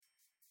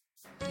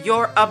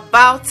You're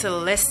about to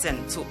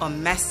listen to a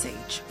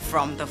message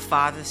from the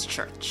Father's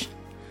Church.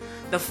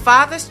 The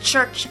Father's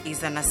Church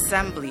is an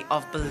assembly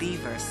of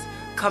believers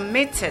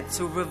committed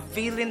to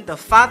revealing the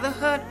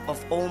fatherhood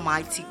of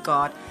Almighty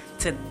God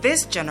to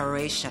this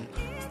generation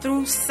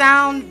through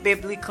sound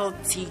biblical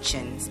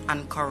teachings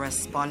and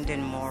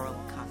corresponding moral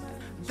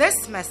conduct.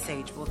 This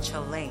message will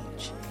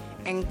challenge,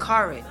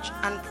 encourage,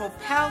 and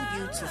propel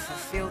you to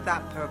fulfill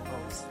that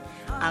purpose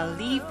and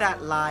live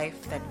that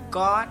life that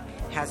God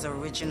has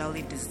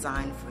originally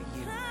designed for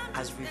you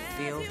as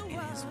revealed in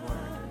His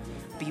Word.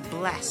 Be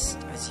blessed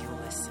as you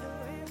listen.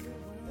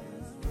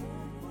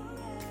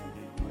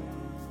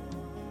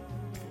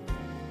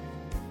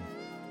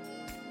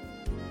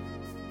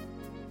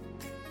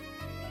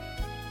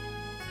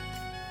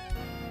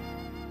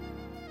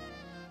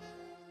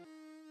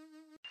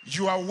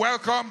 You are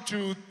welcome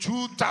to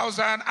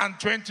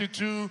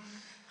 2022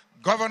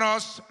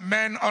 Governors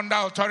Men Under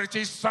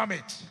Authority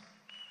Summit.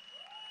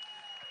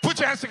 Put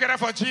your hands together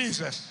for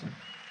Jesus.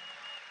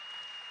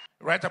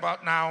 Right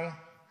about now,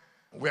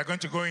 we are going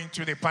to go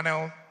into the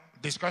panel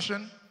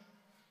discussion.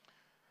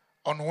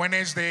 On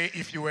Wednesday,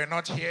 if you were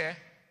not here,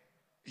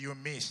 you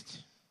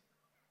missed.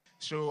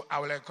 So I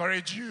will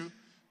encourage you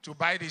to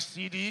buy the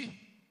CD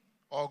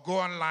or go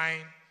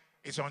online.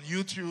 It's on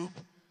YouTube.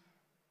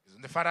 It's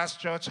on the Father's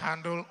Church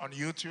handle on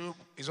YouTube.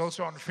 It's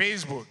also on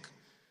Facebook.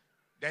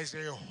 There's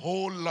a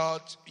whole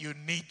lot you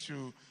need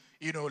to,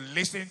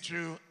 listen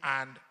to,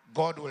 and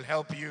God will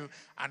help you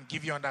and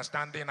give you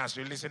understanding as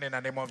you listen in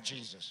the name of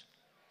Jesus.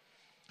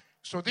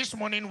 So this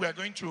morning we are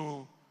going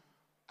to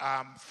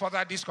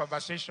further this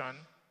conversation,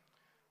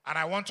 and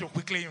I want to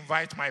quickly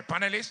invite my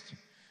panelists.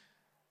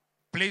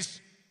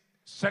 Please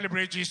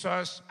celebrate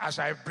Jesus as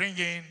I bring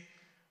in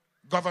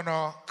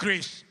Governor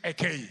Chris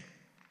Ekei.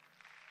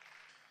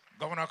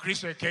 Governor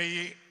Chris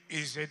Ekei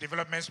is a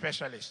development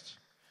specialist.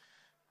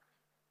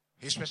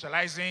 He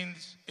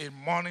specializes in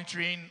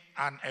monitoring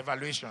and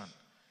evaluation.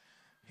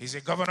 He's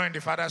a governor in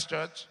the Father's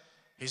Church.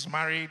 He's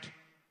married,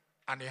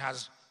 and he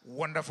has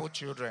wonderful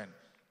children.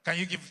 Can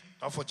you give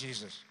up for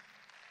Jesus?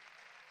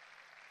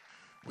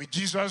 With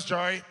Jesus'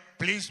 joy,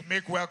 please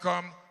make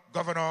welcome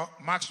Governor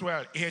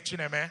Maxwell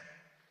Ihe-Chineme.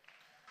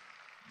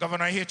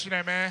 Governor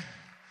Ihe-Chineme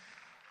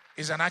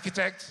is an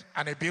architect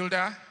and a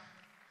builder.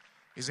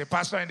 He's a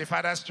pastor in the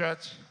Father's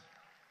Church,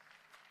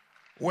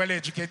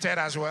 well-educated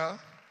as well.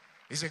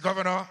 He's a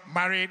governor,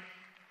 married,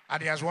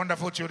 and he has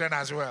wonderful children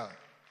as well.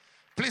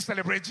 Please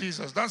celebrate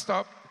Jesus. Don't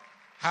stop.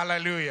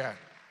 Hallelujah.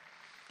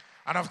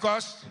 And of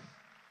course,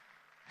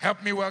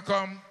 help me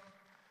welcome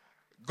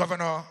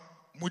Governor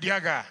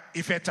Mudiaga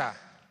Ifeta.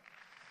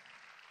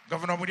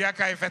 Governor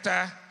Mudiaga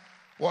Ifeta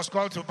was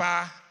called to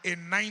bar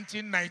in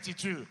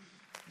 1992.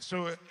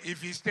 So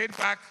if he stayed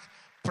back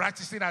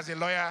practicing as a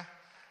lawyer,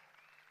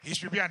 he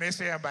should be an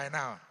SAM by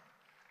now.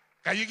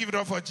 Can you give it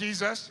up for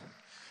Jesus?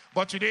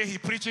 But today he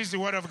preaches the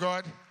word of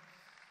God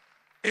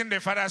in the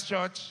Father's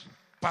Church,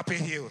 Pape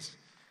Hills.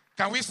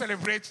 Can we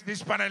celebrate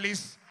these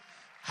panelists?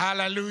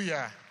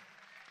 Hallelujah.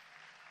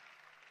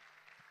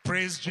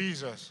 Praise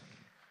Jesus.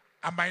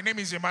 And my name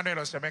is Emmanuel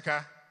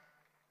Osemeka.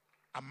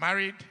 I'm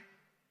married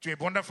to a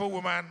wonderful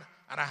woman,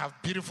 and I have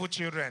beautiful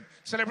children.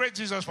 Celebrate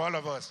Jesus for all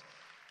of us.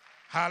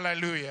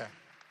 Hallelujah.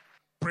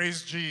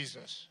 Praise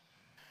Jesus.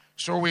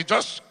 So we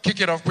just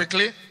kick it off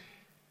quickly.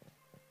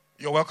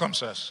 You're welcome,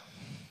 sirs.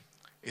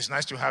 It's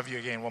nice to have you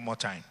again one more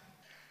time.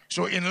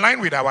 So in line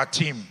with our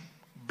team,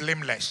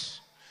 Blameless,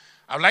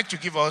 I'd like to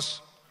give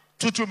us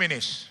 2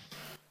 minutes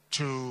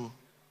to,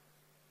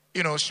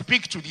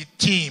 speak to the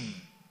team.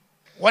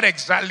 What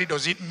exactly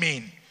does it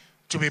mean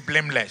to be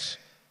blameless?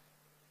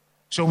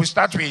 So we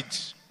start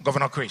with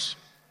Governor Chris.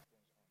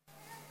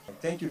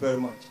 Thank you very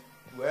much.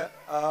 Well,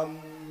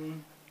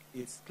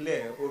 it's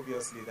clear,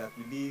 obviously, that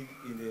we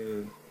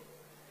live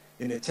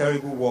in a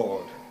terrible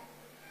world.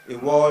 A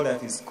world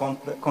that is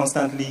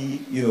constantly,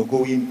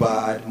 going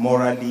bad,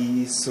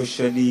 morally,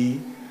 socially.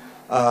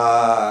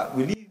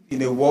 We live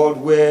in a world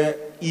where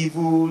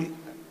evil,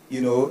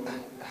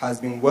 has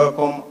been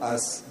welcomed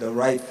as the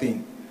right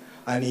thing.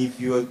 And if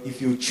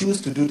you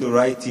choose to do the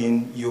right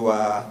thing, you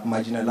are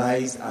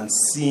marginalized and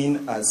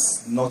seen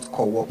as not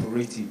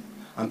cooperative.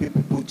 And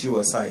people put you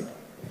aside.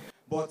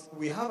 But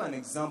we have an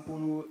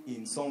example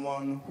in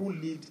someone who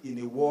lived in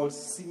a world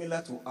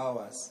similar to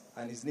ours,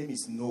 and his name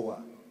is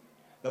Noah.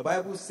 The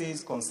Bible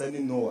says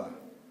concerning Noah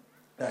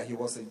that he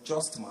was a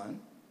just man,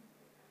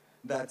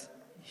 that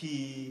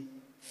he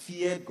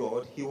feared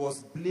God, he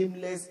was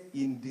blameless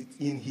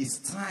in his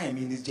time,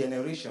 in his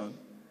generation,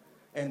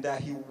 and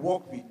that he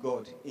walked with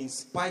God in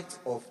spite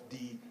of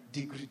the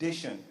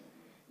degradation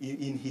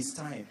in his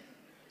time.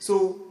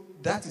 So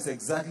that is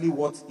exactly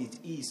what it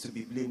is to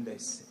be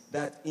blameless.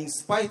 That in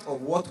spite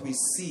of what we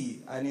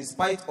see, and in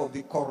spite of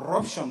the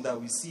corruption that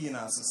we see in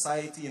our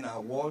society, in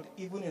our world,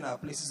 even in our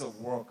places of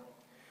work,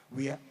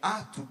 we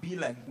are to be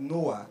like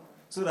Noah,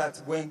 so that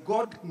when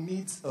God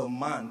needs a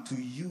man to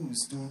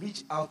use to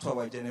reach out to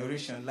our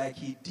generation like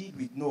he did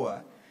with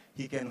Noah,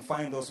 he can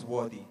find us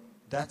worthy.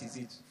 That is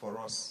it for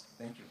us.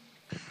 Thank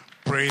you.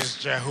 Praise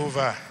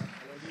Jehovah.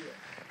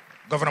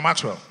 Governor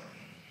Maxwell.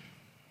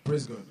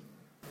 Praise God.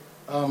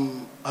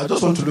 I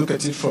just want to look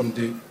at it from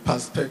the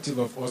perspective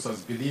of us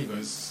as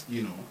believers,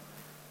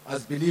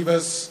 As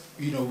believers,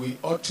 we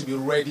ought to be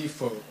ready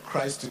for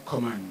Christ to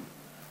come and,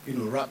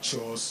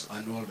 rapture us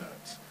and all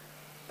that.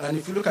 And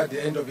if you look at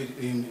the end of it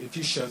in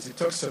Ephesians, it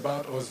talks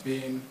about us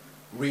being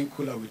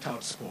wrinkled and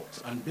without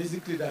spot. And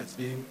basically that's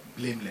being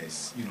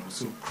blameless,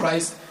 So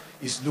Christ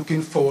is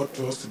looking forward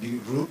to us to be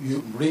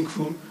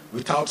wrinkled,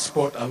 without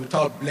spot, and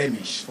without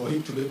blemish, for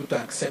him to be able to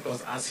accept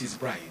us as his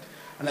bride.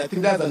 And I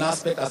think that's an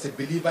aspect as a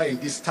believer in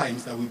these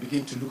times that we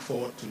begin to look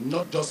forward to,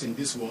 not just in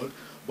this world,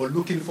 but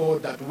looking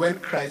forward that when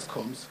Christ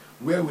comes,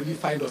 where will he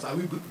find us?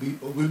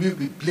 Will we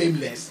be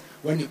blameless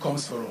when he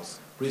comes for us?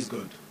 Praise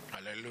God.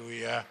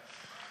 Hallelujah.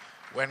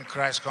 When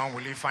Christ comes,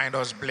 will he find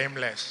us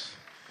blameless?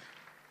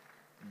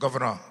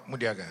 Governor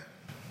Mudiaga.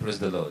 Praise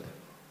the Lord.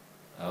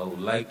 I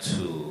would like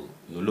to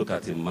look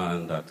at a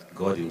man that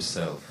God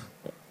himself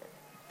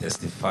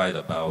testified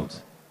about,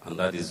 and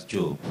that is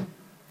Job.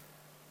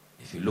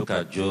 If you look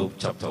at Job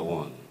chapter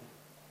 1,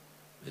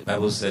 the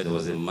Bible said there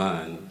was a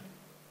man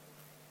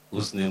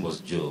whose name was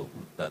Job,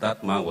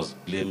 that man was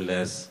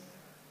blameless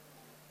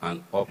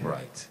and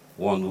upright,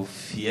 one who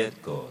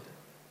feared God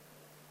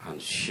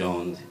and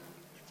shunned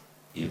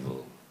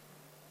evil.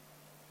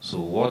 So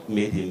what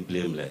made him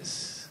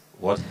blameless,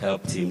 what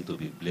helped him to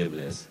be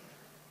blameless,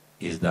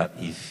 is that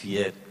he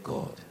feared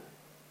God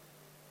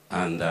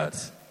and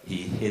that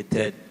he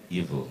hated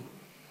evil.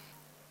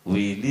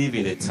 We live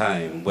in a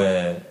time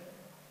where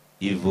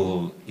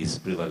evil is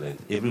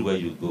prevalent. Everywhere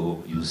you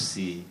go, you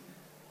see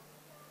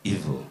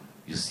evil.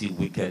 You see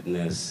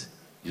wickedness.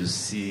 You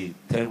see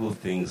terrible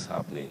things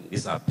happening.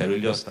 These are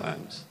perilous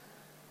times.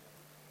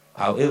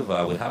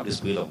 However, we have the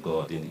Spirit of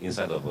God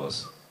inside of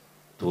us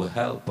to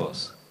help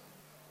us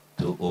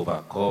to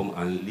overcome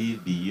and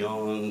live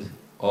beyond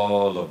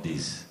all of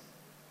this.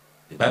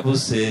 The Bible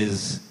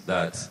says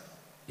that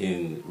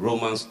in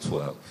Romans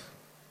 12,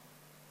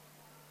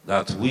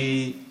 that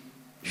we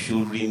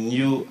should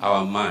renew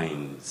our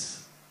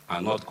minds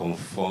and not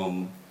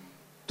conform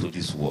to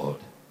this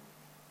world.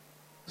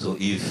 So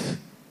if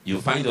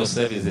you find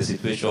yourself in a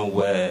situation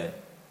where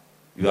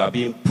you are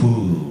being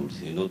pulled,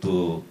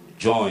 to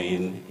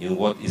join in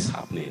what is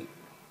happening,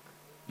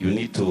 you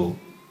need to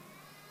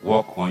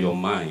work on your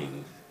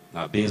mind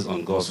now based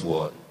on God's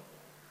word.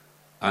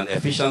 And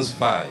Ephesians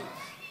 5,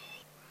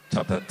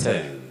 chapter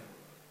 10,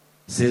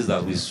 says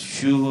that we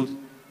should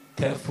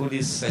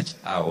carefully search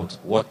out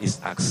what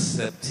is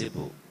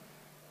acceptable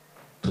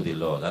to the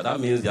Lord. And that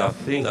means there are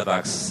things that are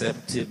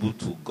acceptable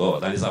to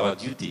God, and it's our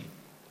duty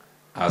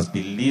as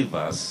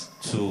believers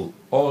to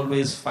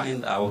always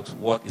find out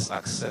what is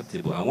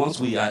acceptable. And once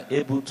we are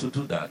able to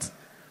do that,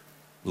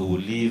 we will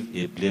live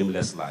a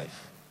blameless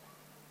life.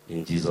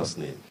 In Jesus'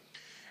 name.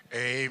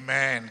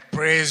 Amen.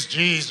 Praise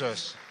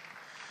Jesus.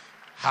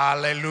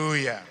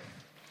 Hallelujah.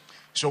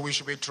 So we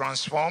should be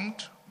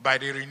transformed by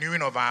the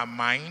renewing of our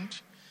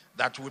mind,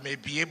 that we may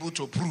be able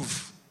to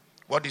prove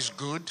what is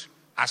good,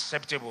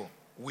 acceptable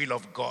will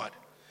of God.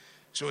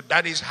 So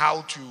that is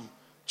how to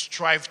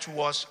strive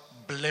towards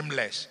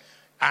blameless.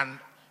 And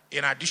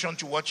in addition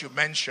to what you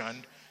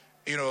mentioned,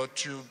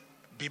 to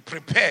be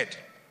prepared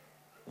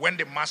when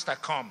the master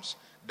comes,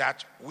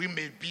 that we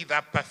may be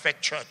that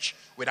perfect church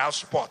without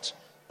spot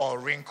or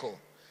wrinkle,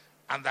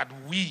 and that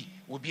we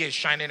will be a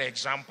shining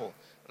example,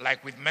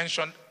 like we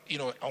mentioned,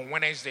 on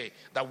Wednesday,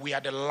 that we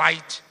are the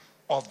light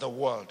of the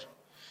world.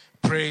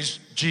 Praise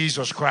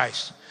Jesus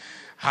Christ.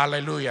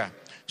 Hallelujah.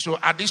 So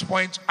at this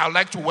point, I'd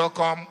like to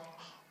welcome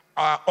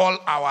all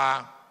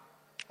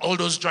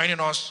those joining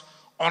us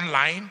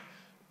online,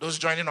 those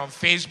joining on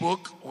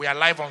Facebook. We are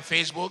live on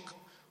Facebook,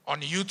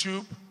 on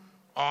YouTube,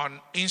 on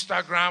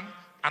Instagram,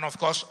 and of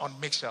course on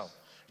Mixel.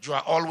 You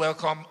are all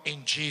welcome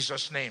in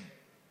Jesus' name.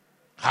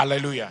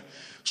 Hallelujah.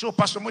 So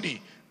Pastor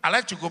Moody, I'd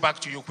like to go back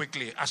to you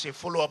quickly as a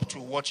follow-up to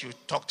what you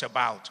talked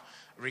about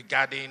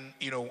regarding,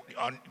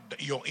 on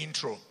your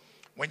intro,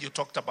 when you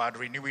talked about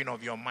renewing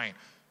of your mind.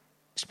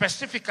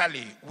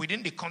 Specifically,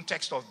 within the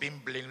context of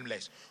being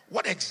blameless,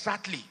 what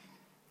exactly,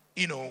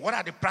 what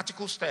are the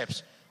practical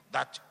steps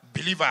that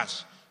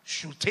believers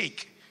should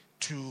take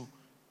to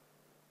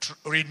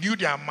renew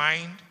their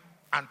mind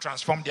and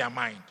transform their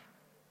mind?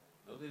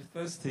 Well, the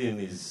first thing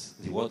is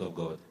the Word of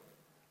God.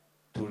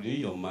 To renew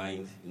your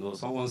mind,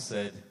 someone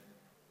said,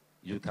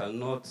 you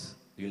cannot,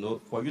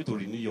 for you to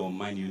renew your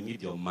mind, you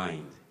need your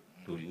mind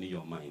to renew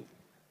your mind.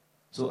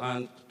 So,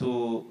 and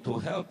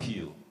to help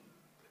you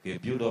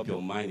build up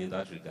your mind in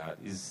that regard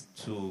is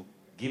to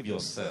give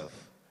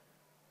yourself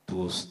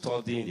to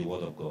studying the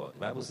Word of God. The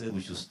Bible says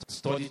we should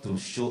study to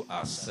show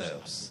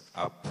ourselves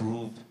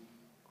approved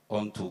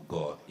unto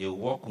God, a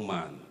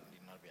workman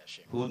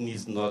who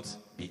needs not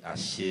be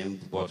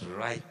ashamed, but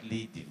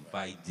rightly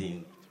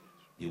dividing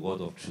the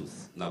word of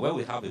truth. Now, where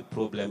we have a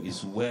problem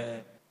is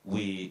where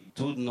we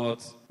do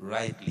not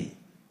rightly,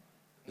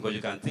 because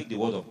you can take the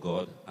word of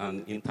God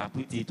and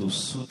interpret it to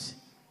suit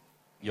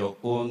your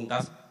own,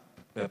 that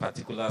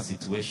particular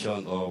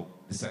situation or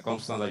the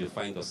circumstance that you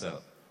find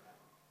yourself.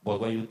 But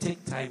when you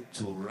take time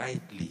to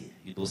rightly,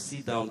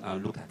 sit down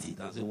and look at it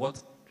and say,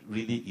 what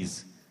really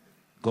is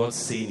God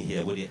saying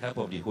here with the help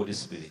of the Holy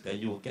Spirit, then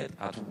you will get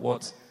at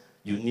what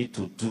you need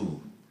to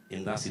do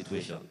in that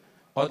situation.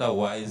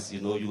 Otherwise,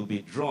 you'll be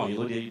drawn.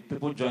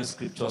 People join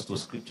scriptures to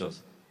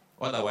scriptures.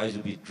 Otherwise,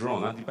 you'll be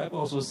drawn. And the Bible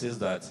also says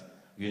that,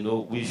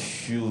 we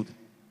should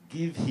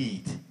give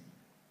heed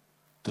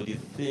to the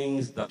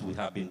things that we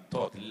have been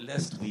taught,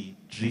 lest we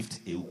drift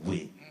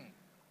away.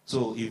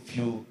 So if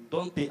you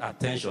don't pay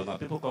attention, now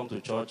people come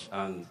to church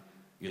and,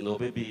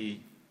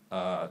 maybe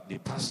the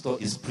pastor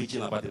is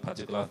preaching about a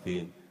particular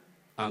thing,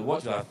 and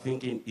what you are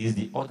thinking is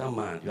the other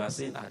man. You are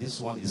saying, this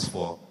one is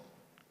for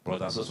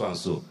brother so and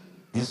so.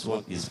 This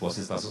one is for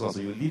sister so and so.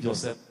 You leave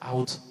yourself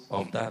out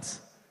of that,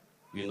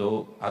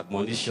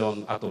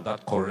 admonition, out of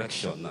that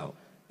correction now.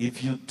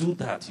 If you do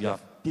that, you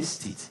have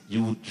missed it.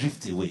 You will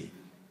drift away.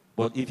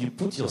 But if you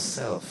put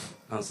yourself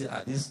and say,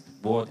 this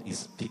word is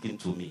speaking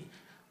to me,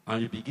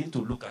 and you begin to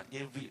look at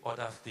every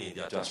other thing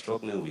that you are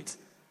struggling with,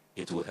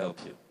 it will help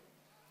you.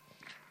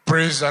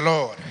 Praise the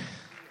Lord.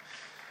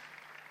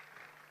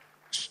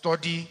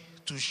 Study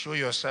to show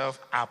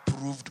yourself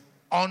approved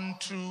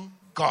unto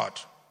God,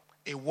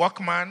 a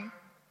workman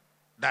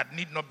that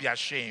need not be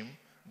ashamed,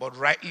 but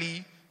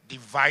rightly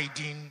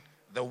dividing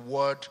the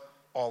word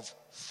of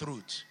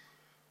truth.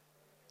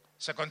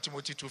 2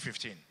 Timothy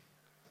 2:15.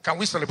 Can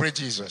we celebrate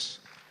Jesus?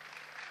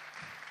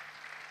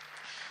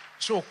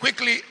 So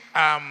quickly,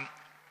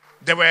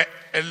 there were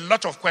a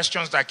lot of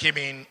questions that came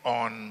in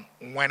on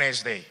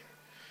Wednesday.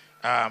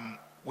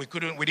 We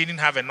didn't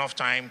have enough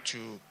time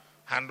to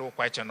handle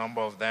quite a number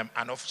of them,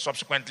 and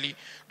subsequently,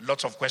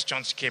 lots of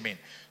questions came in.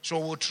 So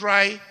we'll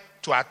try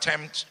to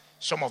attempt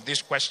some of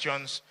these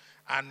questions,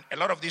 and a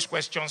lot of these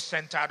questions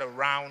centered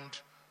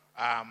around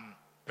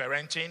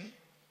parenting,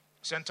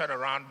 centered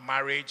around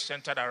marriage,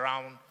 centered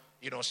around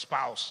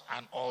spouse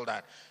and all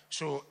that.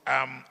 So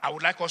I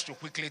would like us to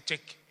quickly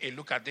take a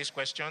look at these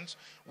questions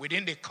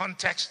within the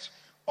context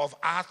of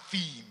our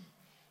theme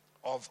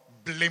of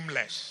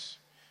blameless.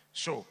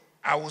 So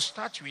I will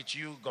start with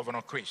you,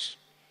 Governor Chris.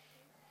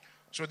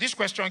 So this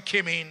question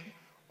came in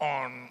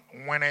on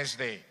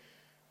Wednesday.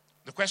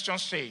 The question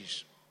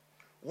says,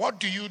 what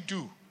do you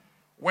do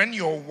when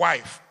your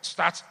wife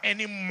starts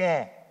earning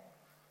more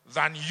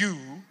than you,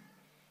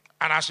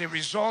 and as a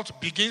result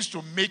begins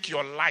to make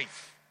your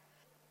life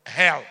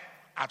hell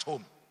at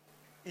home?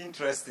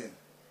 Interesting.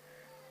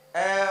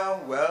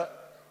 Well,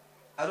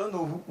 I don't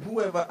know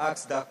whoever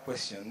asked that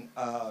question.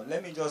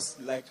 Let me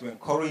just like to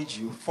encourage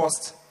you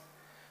first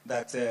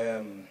that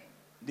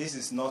this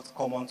is not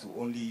common to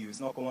only you. It's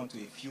not common to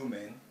a few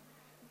men.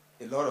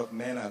 A lot of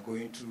men are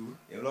going through,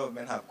 a lot of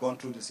men have gone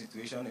through the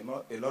situation.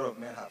 A lot of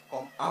men have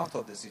come out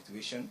of the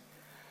situation.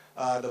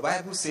 The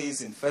Bible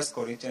says in 1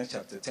 Corinthians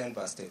chapter 10,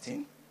 verse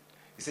 13,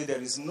 it says,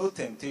 there is no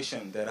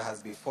temptation that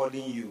has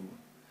befallen you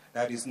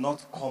that is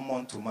not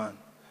common to man.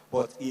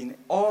 But in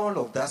all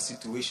of that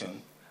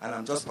situation, and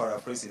I'm just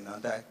paraphrasing now,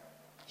 that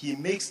he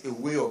makes a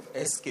way of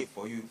escape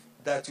for you,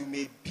 that you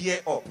may bear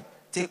up.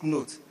 Take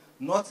note,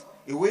 not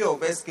a way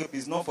of escape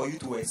is not for you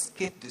to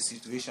escape the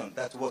situation,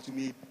 that what you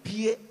may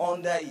bear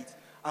under it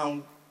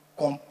and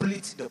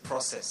complete the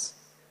process.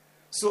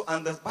 So,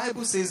 and the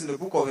Bible says in the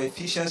book of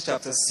Ephesians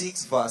chapter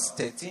 6, verse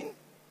 13,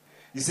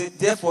 he said,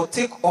 therefore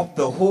take up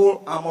the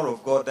whole armor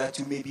of God that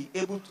you may be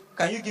able to...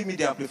 Can you give me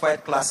the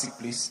Amplified Classic,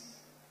 please?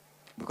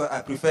 Because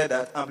I prefer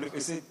that.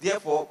 It said,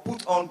 therefore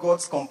put on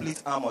God's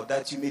complete armor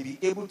that you may be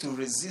able to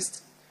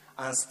resist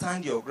and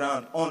stand your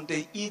ground on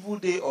the evil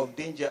day of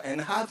danger. And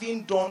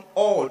having done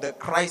all the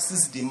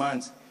crisis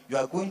demands, you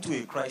are going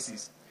to a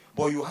crisis,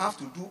 but you have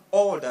to do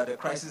all that the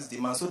crisis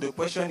demands. So the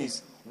question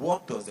is,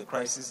 what does the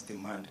crisis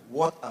demand?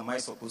 What am I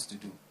supposed to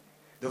do?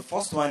 The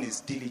first one is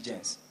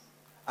diligence.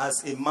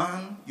 As a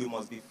man, you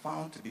must be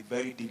found to be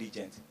very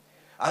diligent.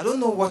 I don't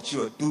know what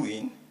you're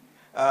doing,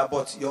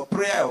 but your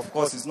prayer, of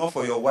course, is not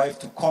for your wife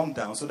to come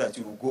down so that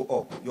you will go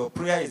up. Your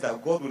prayer is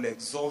that God will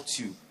exalt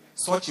you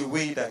such a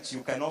way that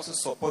you can also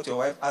support your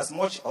wife as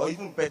much or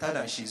even better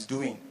than she's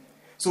doing.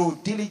 So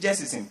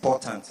diligence is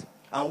important.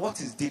 And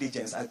what is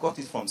diligence? I got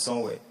it from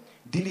somewhere.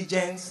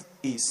 Diligence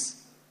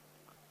is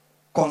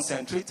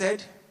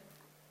concentrated,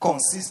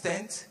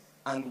 consistent,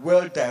 and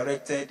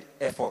well-directed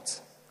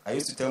effort. I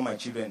used to tell my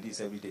children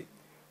this every day.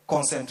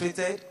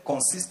 Concentrated,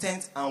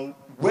 consistent, and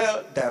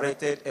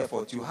well-directed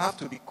effort. You have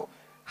to be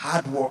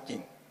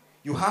hardworking.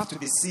 You have to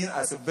be seen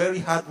as a very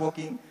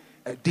hardworking,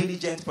 a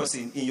diligent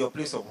person in your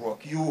place of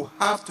work. You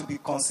have to be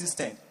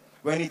consistent.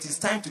 When it is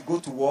time to go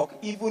to work,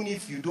 even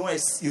if you don't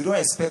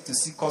expect to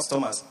see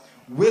customers,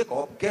 wake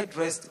up, get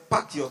dressed,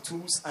 pack your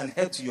tools, and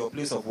head to your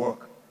place of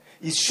work.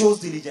 It shows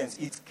diligence.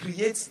 It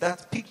creates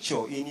that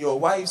picture in your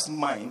wife's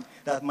mind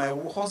that my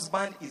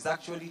husband is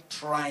actually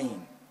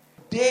trying.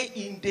 Day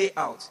in, day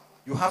out,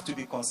 you have to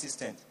be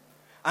consistent.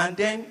 And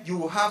then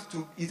it has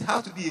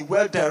to be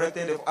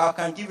well-directed. I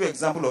can give you an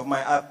example of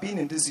I've been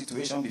in this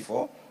situation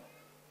before.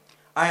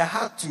 I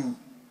had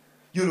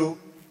to,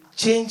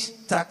 change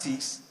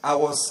tactics. I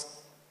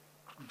was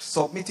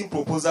submitting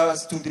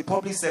proposals to the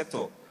public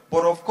sector.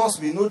 But of course,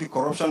 we know the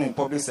corruption in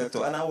public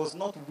sector, and I was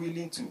not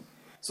willing to.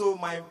 So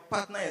my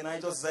partner and I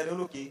just decided,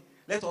 okay,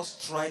 let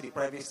us try the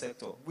private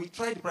sector. We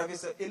tried the private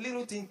sector. A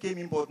little thing came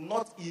in, but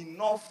not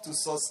enough to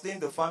sustain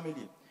the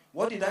family.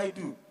 What did I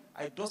do?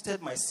 I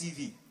dusted my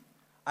CV.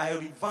 I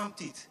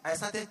revamped it. I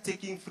started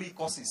taking free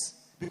courses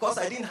because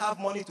I didn't have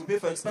money to pay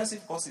for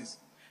expensive courses.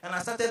 And I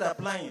started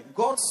applying.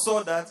 God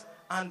saw that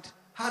and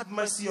had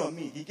mercy on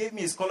me. He gave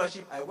me a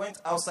scholarship. I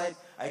went outside.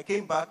 I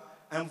came back,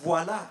 and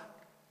voila,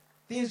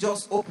 things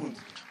just opened.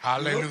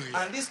 Hallelujah. You know?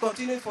 And this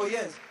continued for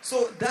years.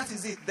 So that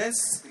is it. Then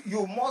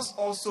you must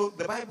also,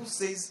 the Bible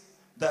says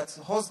that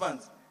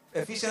husbands,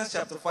 Ephesians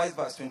chapter 5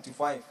 verse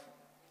 25.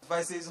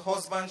 It says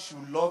husbands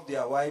should love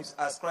their wives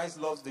as Christ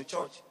loves the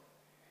church.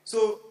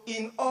 So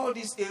in all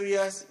these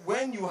areas,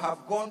 when you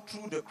have gone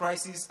through the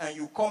crisis and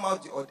you come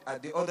out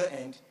at the other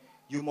end,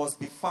 you must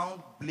be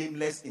found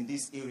blameless in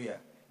this area.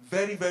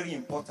 Very, very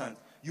important.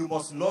 You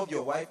must love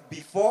your wife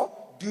before,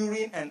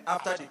 during, and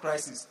after the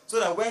crisis. So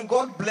that when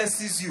God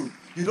blesses you,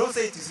 you don't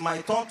say it is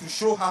my turn to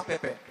show her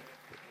pepper.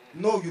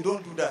 No, you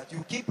don't do that.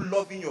 You keep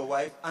loving your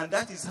wife, and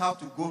that is how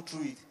to go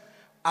through it.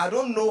 I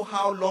don't know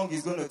how long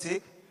it's going to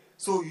take.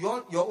 So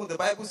the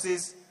Bible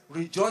says,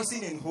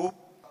 rejoicing in hope,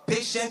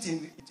 patient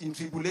in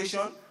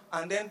tribulation,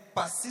 and then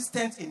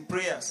persistent in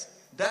prayers.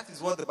 That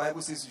is what the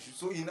Bible says you should.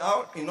 So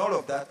in all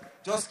of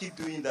that, just keep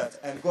doing that,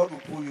 and God will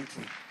pull you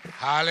through.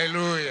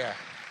 Hallelujah.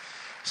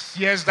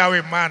 Here's thou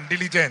a man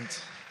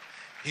diligent.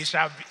 He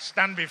shall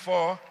stand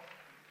before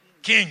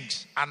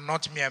kings and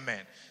not mere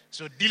men.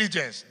 So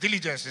diligence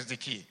is the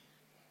key.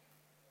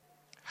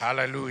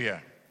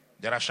 Hallelujah.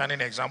 There are shining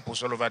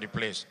examples all over the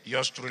place.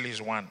 Yours truly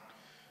is one.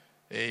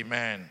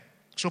 Amen.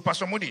 So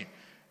Pastor Moody,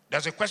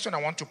 there's a question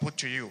I want to put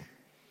to you.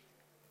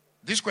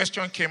 This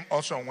question came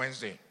also on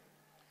Wednesday.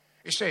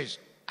 It says,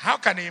 how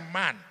can a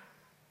man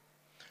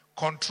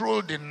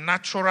control the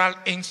natural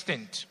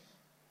instinct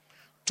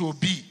to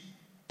be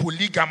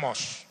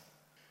polygamous?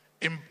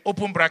 In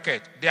open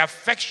bracket, the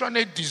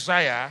affectionate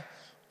desire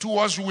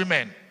towards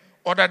women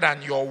other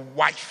than your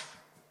wife.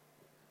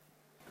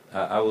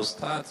 I will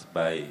start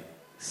by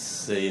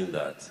saying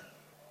that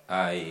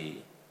I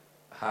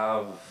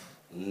have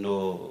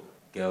no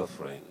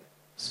girlfriend,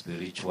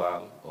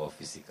 spiritual or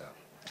physical.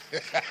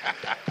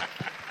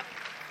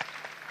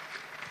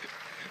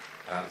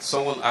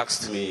 Someone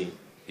asked me,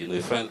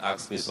 a friend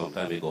asked me some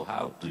time ago,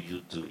 how do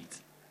you do it?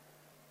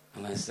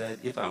 And I said,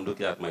 if I'm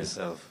looking at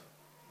myself,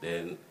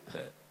 then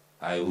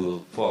I will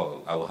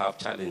fall. I will have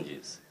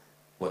challenges.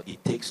 But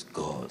it takes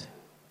God.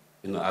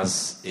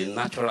 As a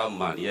natural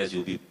man, yes,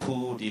 you'll be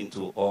pulled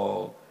into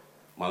all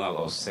manner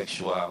of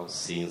sexual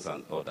sins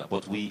and all that.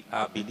 But we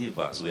are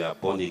believers. We are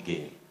born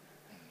again.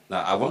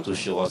 Now, I want to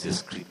show us a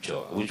scripture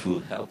which will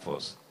help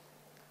us.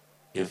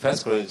 In 1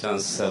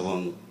 Corinthians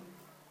 7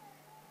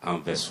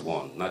 and verse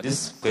 1. Now,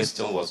 this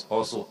question was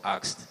also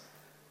asked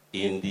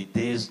in the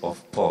days of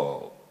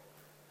Paul.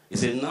 He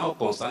said, now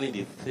concerning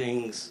the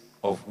things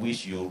of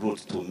which you wrote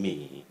to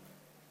me,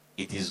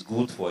 it is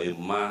good for a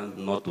man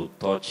not to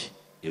touch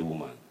a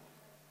woman.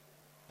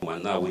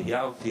 Now we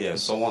have here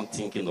someone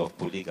thinking of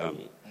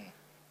polygamy.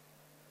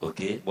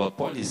 Okay? But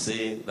Paul is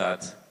saying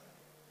that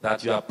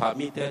you are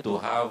permitted to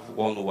have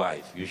one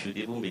wife. You should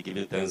even be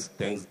giving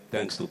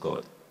thanks to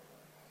God.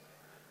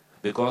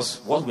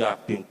 Because what we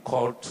have been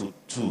called to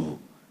do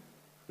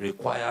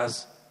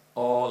requires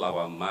all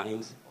our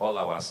minds, all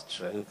our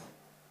strength,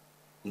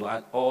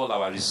 and all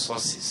our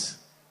resources.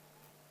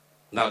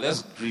 Now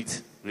let's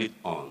read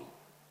on.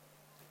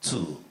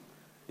 2.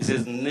 It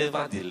says,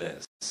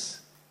 nevertheless,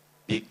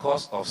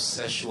 because of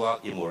sexual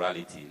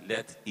immorality,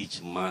 let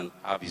each man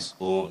have his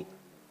own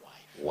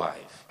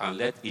wife, and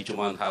let each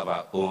woman have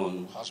her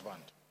own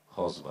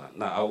husband.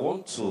 Now I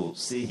want to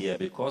say here,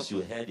 because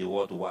you heard the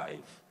word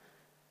wife,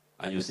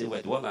 and you say,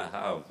 well, the one I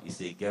have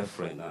is a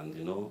girlfriend,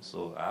 and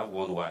so I have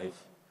one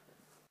wife,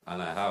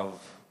 and I have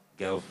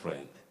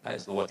girlfriend. That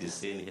is not what he's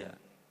saying here.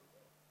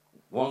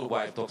 One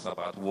wife talks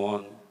about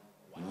one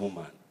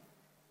woman.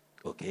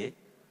 Okay?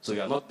 So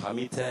you are not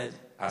permitted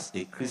as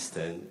a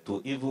Christian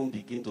to even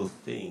begin to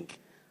think,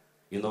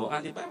 and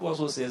the Bible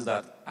also says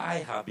that I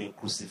have been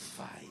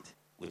crucified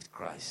with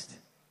Christ.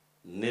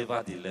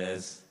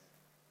 Nevertheless,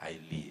 I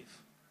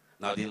live.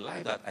 Now the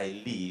life that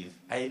I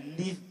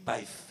live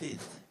by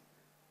faith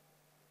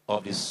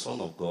of the Son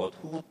of God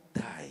who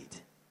died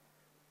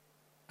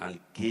and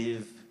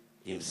gave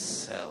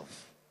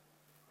himself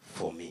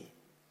for me.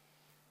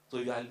 So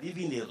you are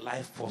living a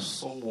life for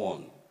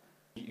someone.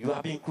 You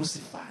are being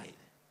crucified.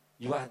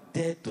 You are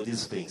dead to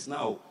these things.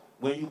 Now,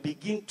 when you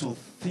begin to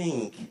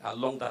think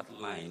along that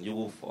line, you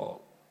will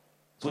fall.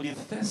 So the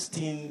first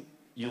thing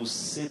you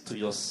say to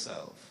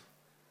yourself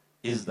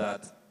is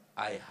that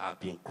I have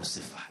been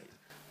crucified.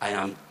 I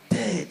am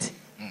dead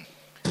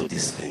to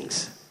these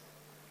things.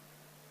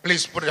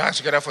 Please put your hands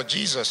together for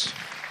Jesus.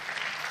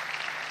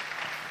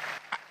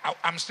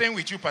 I'm staying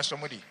with you, Pastor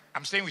Moody.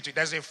 I'm staying with you.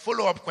 There's a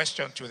follow-up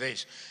question to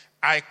this.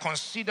 I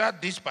consider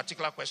this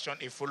particular question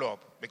a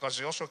follow-up because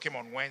it also came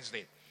on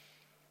Wednesday.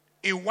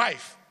 A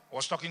wife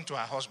was talking to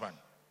her husband.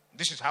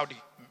 This is how the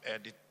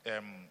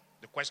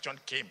the question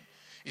came.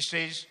 It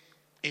says,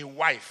 a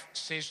wife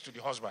says to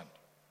the husband,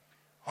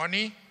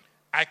 honey,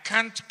 I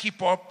can't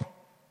keep up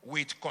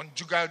with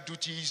conjugal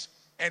duties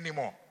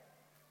anymore.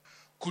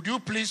 Could you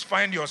please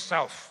find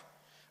yourself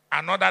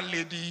another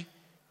lady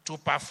to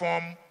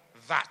perform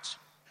that?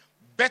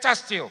 Better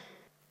still,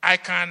 I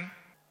can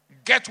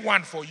get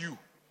one for you.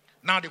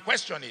 Now the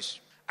question is,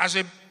 as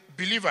a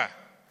believer,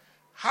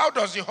 how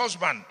does the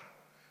husband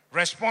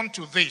respond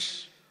to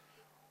this?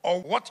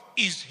 Or what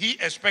is he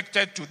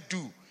expected to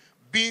do,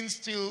 being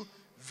still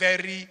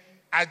very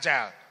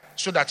agile,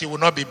 so that he will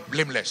not be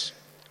blameless?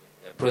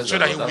 So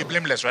that he will be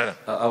blameless, rather.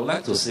 I would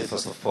like to say,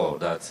 first of all,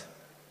 that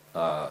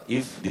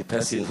if the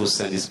person who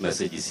sent this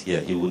message is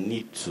here, he will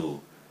need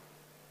to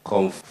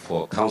come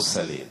for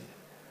counseling.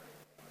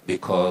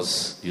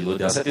 Because,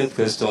 there are certain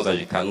questions that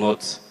you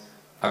cannot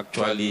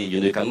actually,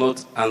 you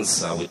cannot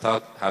answer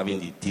without having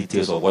the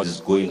details of what is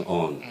going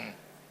on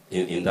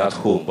in that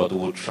home. But we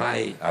will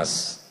try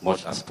as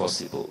much as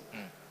possible.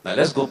 Now,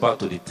 let's go back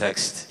to the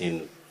text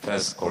in 1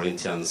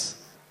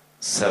 Corinthians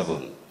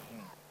 7.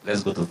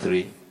 Let's go to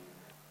 3.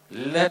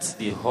 Let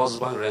the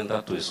husband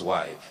render to his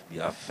wife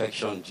the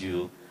affection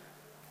due,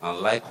 and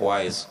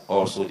likewise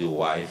also the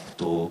wife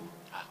to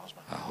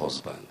her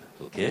husband.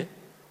 Okay?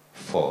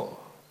 4.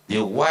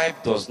 The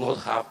wife does not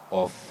have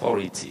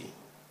authority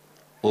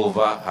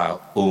over her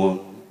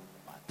own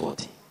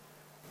body,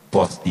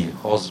 but the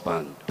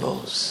husband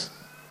does.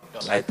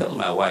 So I tell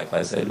my wife,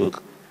 I say,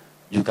 look,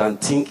 you can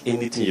think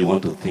anything you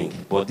want to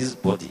think, but this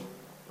body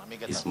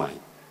is mine.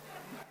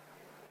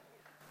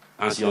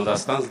 And she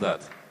understands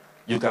that.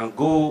 You can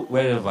go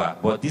wherever,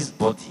 but this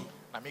body,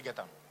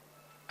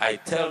 I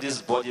tell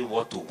this body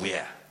what to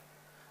wear.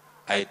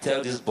 I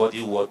tell this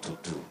body what to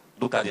do.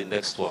 Look at the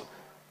next one.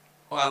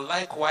 And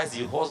likewise,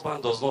 the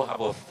husband does not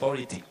have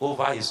authority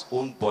over his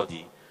own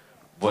body,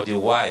 but the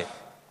wife.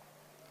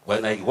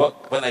 When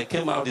I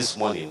came out this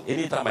morning,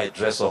 anytime I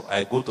dress up,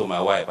 I go to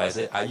my wife. I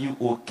say, are you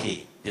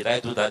okay? Did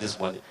I do that this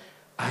morning?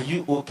 Are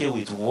you okay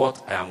with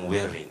what I am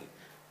wearing?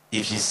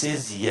 If she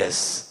says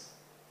yes,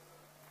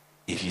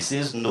 if she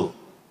says no,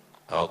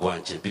 I'll go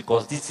and change.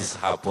 Because this is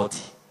her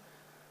body.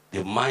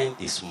 The mind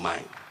is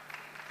mine.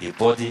 The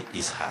body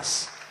is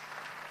hers.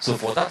 So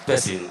for that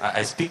person,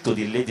 I speak to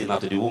the lady now,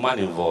 to the woman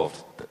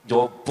involved.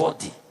 Your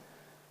body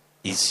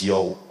is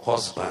your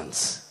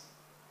husband's.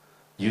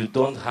 You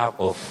don't have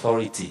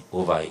authority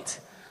over it.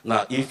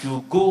 Now, if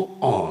you go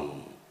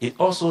on, it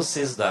also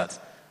says that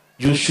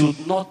you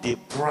should not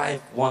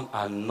deprive one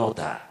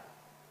another,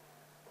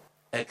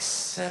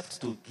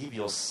 except to give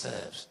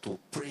yourselves to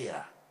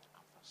prayer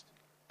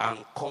and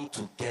come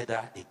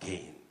together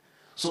again,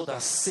 so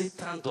that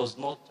Satan does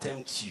not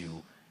tempt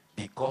you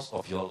because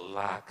of your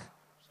lack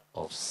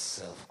of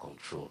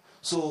self-control.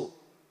 So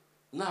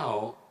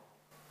now,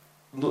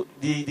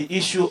 the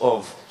issue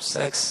of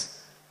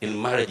sex in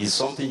marriage is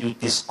something you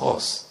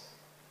discuss.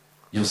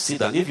 You sit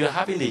down. If you're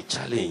having a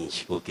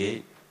challenge,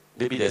 okay,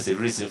 maybe there's a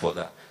reason for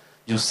that.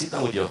 You sit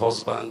down with your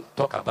husband,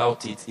 talk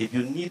about it. If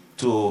you need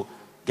to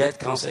get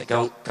counsel.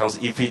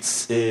 If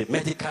it's a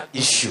medical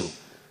issue,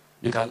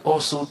 you can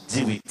also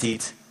deal with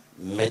it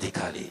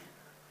medically.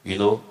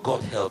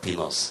 God helping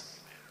us.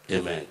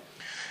 Amen.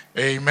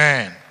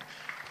 Amen.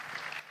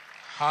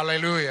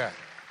 Hallelujah.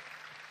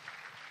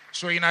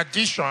 So in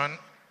addition,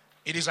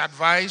 it is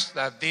advised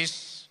that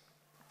this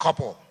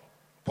couple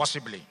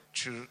possibly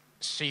to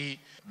see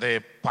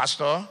the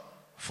pastor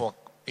for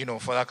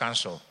further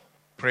counsel.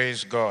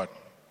 Praise God.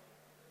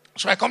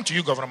 So I come to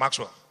you, Governor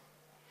Maxwell.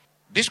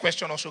 This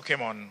question also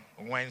came on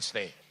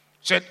Wednesday. It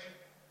said,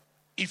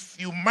 if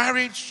you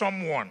married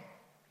someone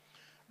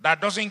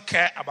that doesn't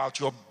care about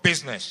your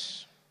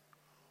business,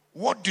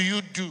 what do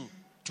you do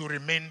to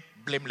remain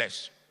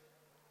blameless?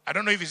 I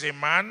don't know if it's a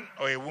man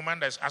or a woman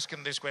that's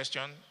asking this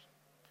question.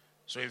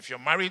 So if you're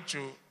married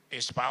to a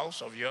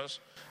spouse of yours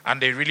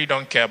and they really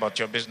don't care about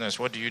your business,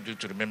 what do you do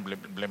to remain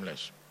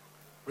blameless?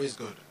 Praise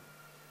God.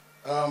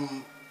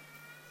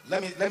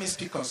 Let me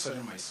speak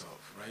concerning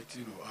myself, right?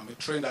 I'm a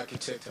trained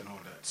architect and all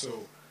that.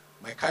 So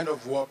my kind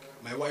of work,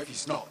 my wife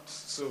is not.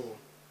 So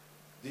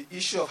the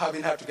issue of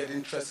having her to get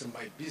interested in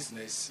my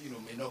business,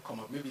 may not come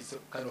up. Maybe it's a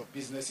kind of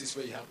businesses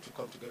where you have to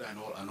come together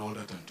and all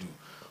that and do.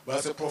 But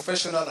as a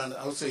professional and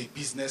also a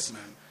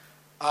businessman,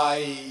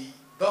 I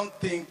don't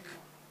think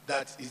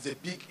that is a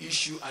big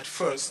issue at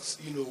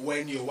first,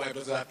 when your wife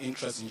doesn't have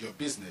interest in your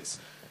business.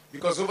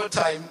 Because over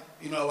time,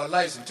 our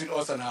lives between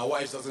us and our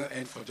wives doesn't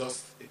end for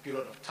just a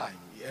period of time.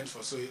 It ends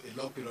for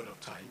a long period of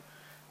time.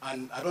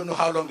 And I don't know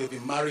how long they've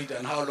been married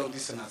and how long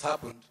this thing has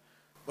happened,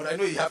 but I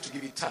know you have to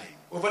give it time.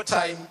 Over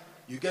time,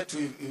 you get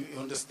to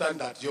understand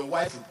that your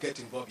wife will get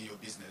involved in your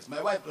business.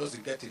 My wife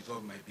doesn't get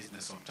involved in my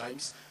business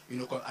sometimes.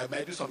 I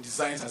might do some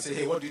designs and say,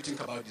 hey, what do you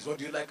think about this? What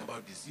do you like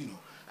about this?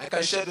 I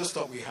can share those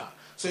stuff with her.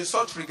 So in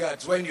such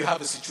regards, when you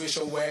have a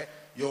situation where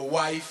your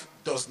wife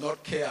does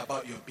not care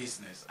about your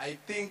business, I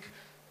think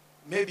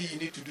maybe you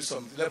need to do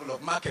some level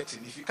of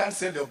marketing. If you can't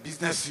sell your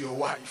business to your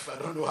wife,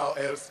 I don't know how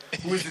else,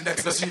 who is the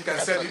next person you can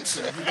sell it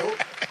to, you know?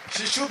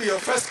 She should be your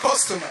first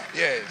customer.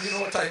 Yes. You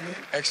know what I mean?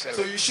 Excellent.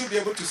 So you should be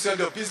able to sell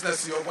your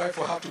business to your wife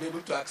or have to be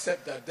able to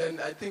accept that. Then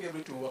I think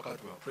everything will work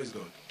out well. Praise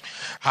God.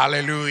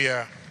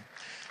 Hallelujah.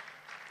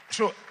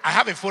 So I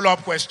have a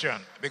follow-up question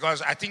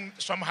because I think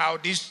somehow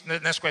this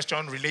next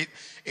question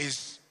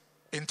is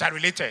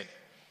interrelated.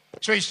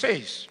 So it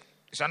says,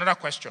 it's another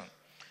question.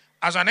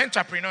 As an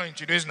entrepreneur in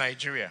today's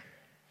Nigeria,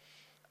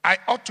 I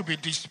ought to be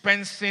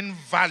dispensing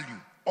value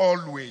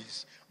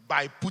always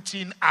by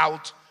putting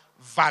out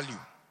value.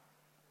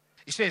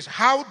 It says,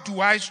 how do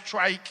I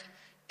strike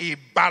a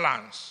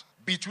balance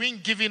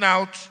between giving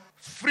out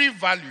free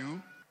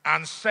value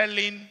and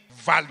selling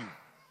value?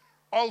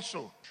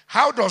 Also,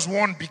 how does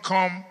one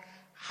become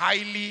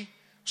highly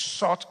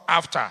sought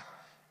after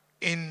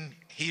in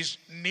his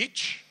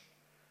niche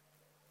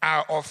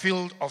or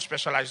field of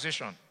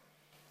specialization?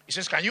 It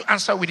says, can you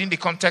answer within the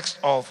context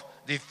of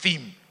the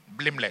theme,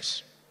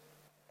 blameless?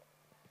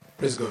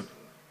 Praise God.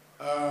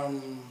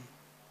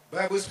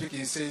 Bible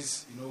speaking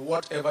says,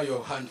 whatever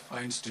your hand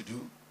finds to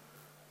do,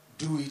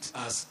 do it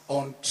as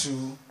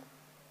unto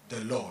the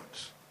Lord.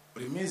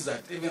 But it means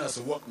that even as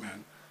a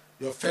workman,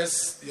 your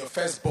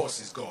first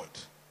boss is God.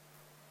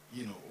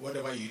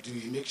 Whatever you do,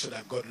 you make sure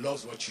that God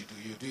loves what you do.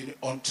 You're doing it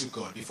unto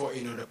God before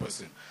any other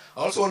person.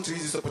 I also want to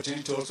use this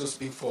opportunity to also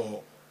speak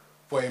for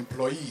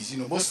employees.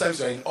 Most times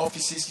you're in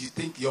offices, you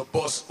think your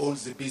boss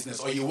owns the business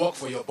or you work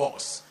for your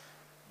boss.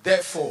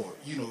 Therefore,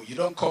 you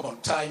don't come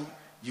on time,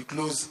 you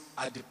close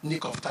at the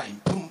nick of time.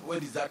 Boom,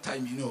 when is that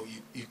time,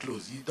 you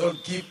close. You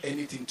don't give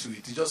anything to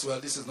it. You just,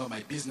 this is not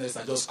my business.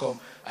 I just come,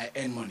 I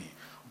earn money.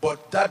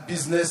 But that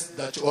business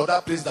or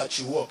that place that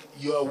you work,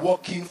 you are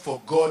working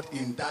for God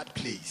in that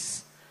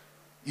place.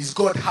 Is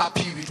God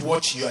happy with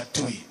what you are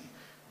doing?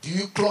 Do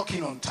you clock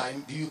in on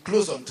time? Do you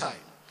close on time?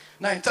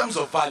 Now, in terms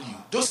of value,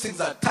 those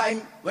things are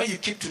time. When you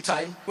keep to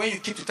time,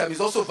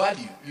 is also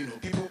value.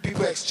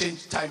 People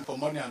exchange time for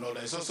money and all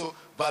that. It's also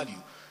value.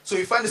 So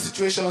you find the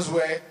situations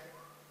where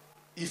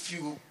if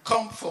you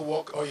come for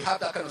work or you have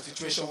that kind of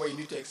situation where you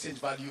need to exchange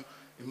value,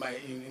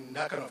 in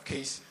that kind of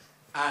case,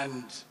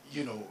 and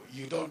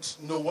you don't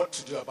know what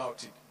to do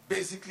about it.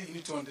 Basically, you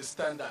need to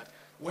understand that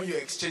when you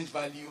exchange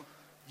value,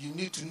 you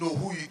need to know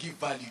who you give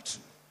value to.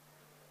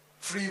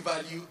 Free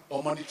value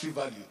or monetary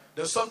value.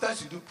 There's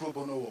sometimes you do pro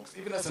bono works.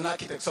 Even as an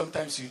architect,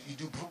 sometimes you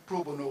do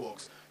pro bono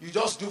works. You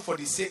just do for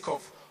the sake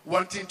of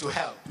wanting to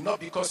help, not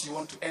because you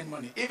want to earn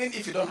money, even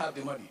if you don't have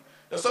the money.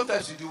 There's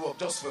sometimes you do work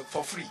just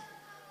for free.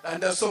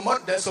 And there's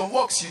some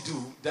works you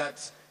do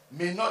that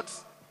may not,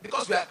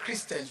 because we are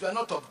Christians, we are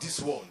not of this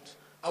world.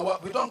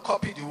 We don't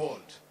copy the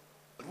world.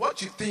 But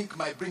what you think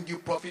might bring you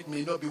profit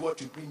may not be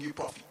what will bring you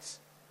profit.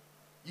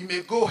 You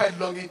may go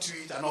headlong into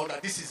it and all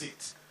that, this is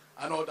it,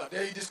 and all that.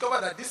 Then you discover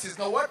that this is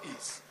not what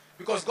is.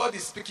 Because God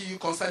is speaking you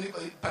concerning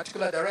a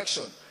particular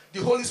direction.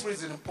 The Holy Spirit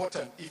is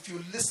important. If you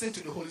listen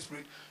to the Holy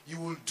Spirit, you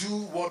will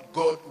do what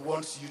God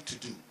wants you to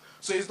do.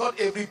 So it's not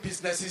every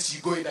businesses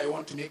you go in that you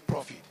want to make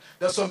profit.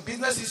 There's some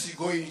businesses you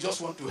go in, you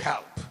just want to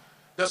help.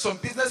 There's some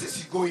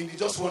businesses you go in, you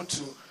just want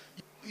to,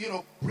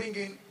 bring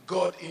in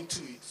God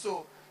into it.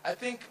 So I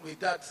think with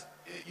that,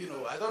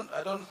 I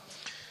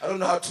don't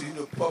know how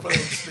to, properly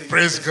explain.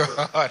 Praise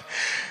God.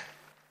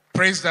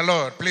 Praise the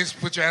Lord. Please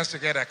put your hands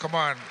together. Come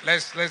on.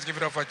 Let's give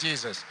it up for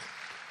Jesus.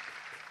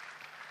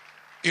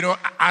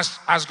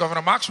 As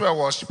Governor Maxwell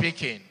was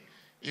speaking,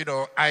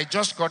 I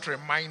just got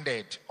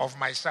reminded of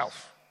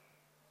myself.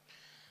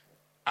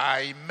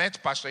 I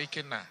met Pastor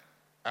Ikenna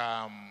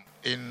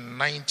in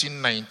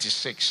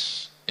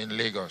 1996 in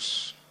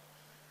Lagos.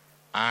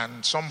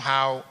 And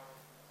somehow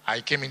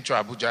I came into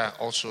Abuja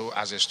also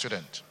as a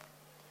student.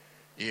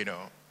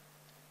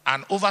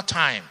 And over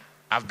time,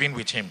 I've been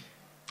with him.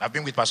 I've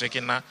been with Pastor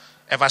Ikenna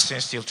ever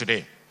since till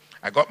today.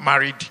 I got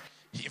married.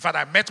 In fact,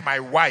 I met my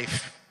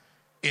wife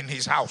in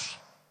his house.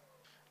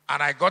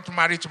 And I got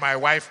married to my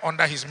wife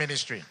under his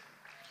ministry.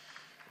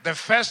 The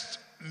first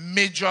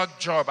major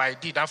job I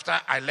did after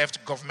I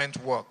left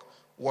government work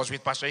was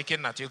with Pastor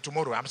Ikenna till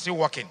tomorrow. I'm still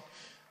working.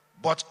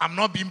 But I'm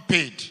not being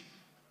paid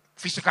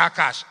physical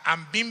cash.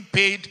 I'm being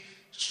paid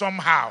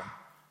somehow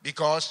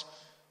because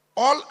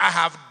all I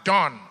have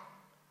done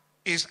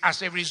is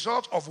as a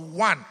result of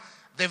one,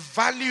 the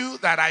value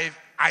that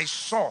I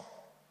saw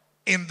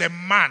in the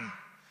man.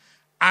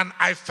 And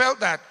I felt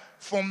that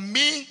for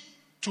me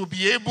to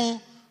be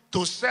able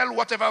to sell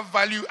whatever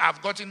value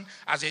I've gotten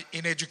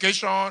in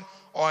education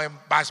or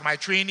as my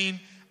training,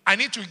 I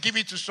need to give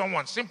it to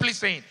someone. Simply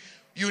saying,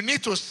 you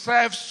need to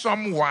serve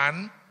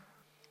someone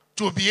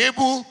to be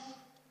able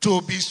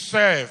to be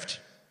served.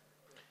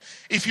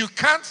 If you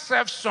can't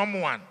serve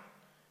someone,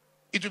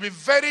 it will be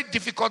very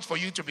difficult for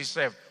you to be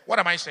served. What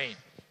am I saying?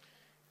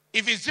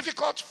 If it's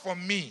difficult for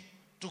me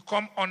to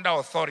come under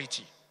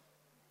authority,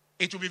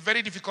 it will be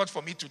very difficult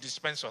for me to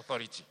dispense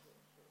authority.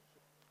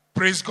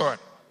 Praise God.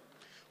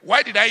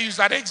 Why did I use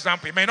that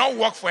example? It may not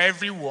work for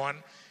everyone.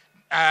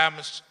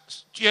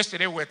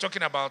 Yesterday we were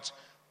talking about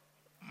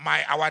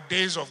our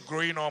days of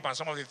growing up and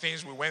some of the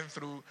things we went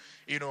through,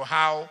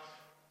 how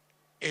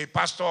a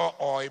pastor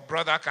or a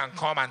brother can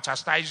come and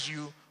chastise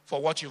you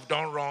for what you've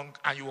done wrong,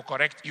 and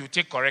you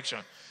take correction.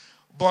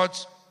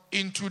 But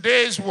in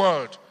today's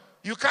world,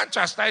 you can't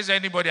chastise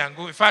anybody and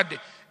go. In fact,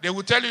 they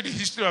will tell you the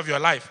history of your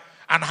life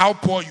and how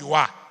poor you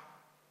are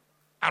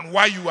and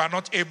why you are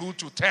not able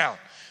to tell.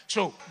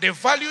 So the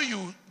value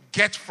you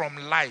get from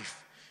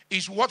life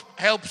is what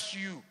helps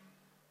you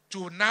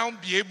to now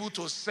be able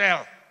to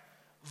sell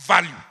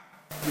value.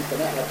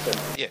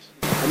 Yes.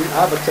 I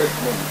have a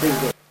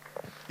testimony.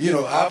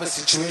 I have a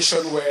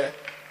situation where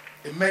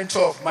a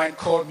mentor of mine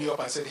called me up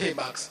and said, "Hey,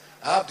 Max,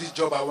 I have this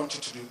job I want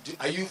you to do.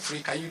 Are you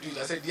free? Can you do it?"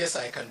 I said, "Yes,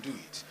 I can do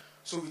it."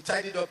 So we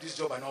tidied up this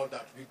job and all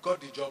that. We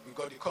got the job, we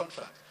got the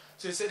contract.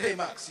 So he said, "Hey,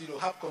 Max,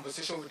 have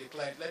conversation with the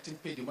client. Let him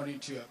pay the money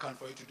into your account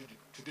for you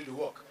to do the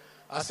work."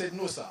 I said,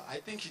 "No, sir. I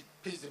think he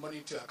pays the money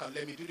into your account.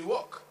 Let me do the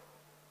work."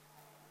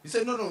 He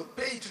said, "No,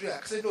 pay it to the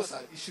account." I said, "No, sir.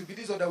 It should be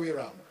this other way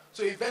around."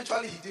 So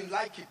eventually he didn't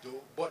like it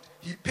though, but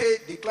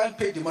the client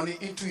paid the money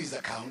into his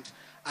account,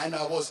 and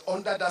I was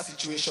under that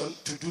situation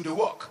to do the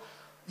work.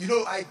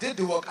 I did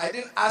the work. I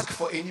didn't ask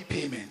for any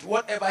payment.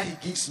 Whatever he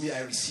gives me,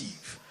 I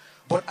receive.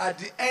 But at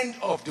the end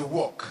of the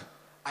work,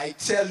 I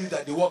tell you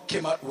that the work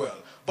came out well.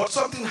 But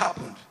something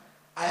happened.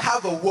 I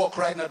have a work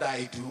right now that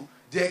I do.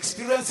 The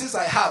experiences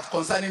I have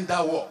concerning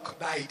that work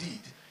that I did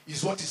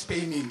is what is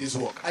paying me in this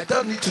work. I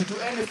don't need to do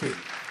anything.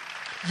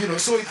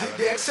 So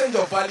the exchange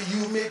of value,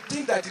 you may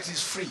think that it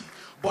is free,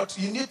 but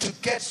you need to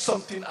get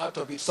something out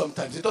of it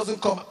sometimes. It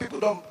doesn't come, people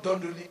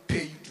don't really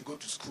pay you to go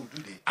to school,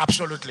 do they?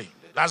 Absolutely.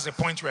 That's the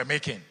point we're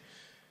making.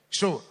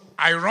 So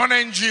I run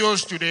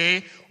NGOs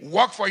today,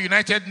 work for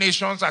United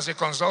Nations as a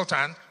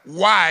consultant.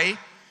 Why?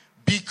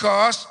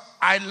 Because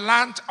I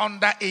learned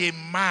under a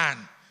man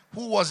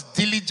who was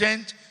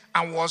diligent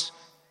and was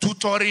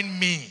tutoring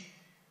me.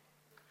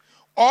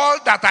 All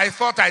that I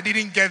thought I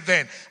didn't get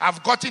then,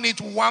 I've gotten it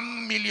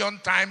 1 million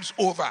times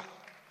over.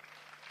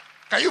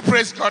 Can you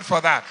praise God for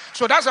that?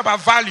 So that's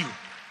about value.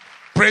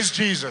 Praise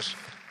Jesus.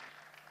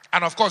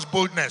 And of course,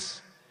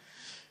 boldness.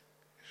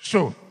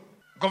 So,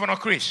 Governor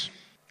Chris,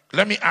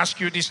 let me ask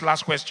you this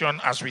last question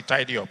as we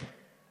tidy up.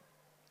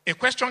 A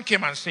question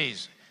came and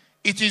says,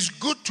 it is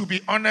good to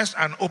be honest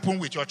and open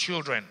with your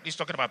children. He's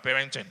talking about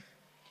parenting.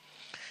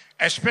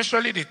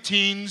 Especially the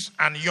teens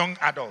and young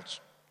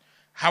adults.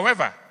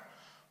 However,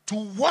 to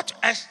what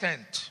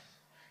extent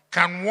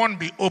can one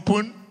be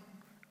open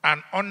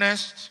and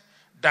honest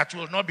that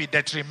will not be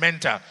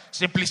detrimental?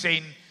 Simply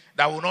saying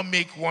that will not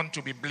make one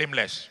to be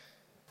blameless.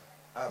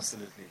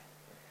 Absolutely.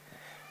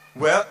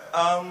 Well,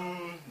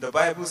 the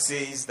Bible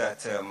says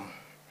that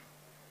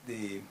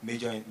the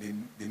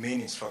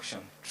main instruction,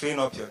 train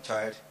up your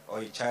child or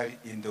a child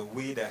in the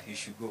way that he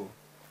should go.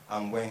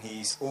 And when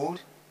he is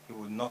old, he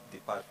will not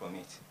depart from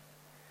it.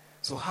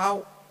 So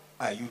how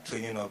are you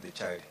training up the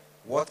child?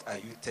 What are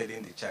you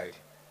telling the child?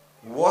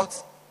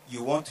 What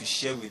you want to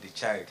share with the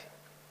child?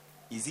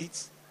 Is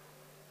it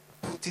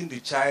putting the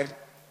child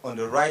on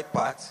the right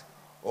path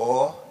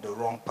or the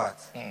wrong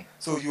path?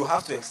 So you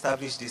have to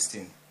establish this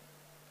thing,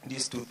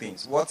 these two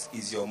things. What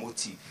is your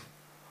motive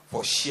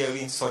for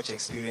sharing such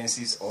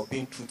experiences or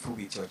being truthful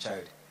with your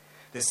child?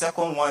 The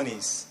second one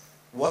is,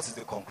 what is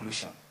the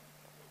conclusion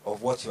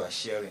of what you are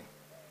sharing?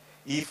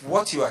 If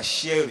what you are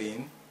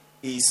sharing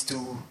is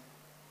to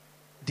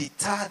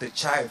deter the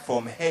child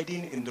from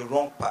heading in the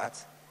wrong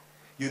path,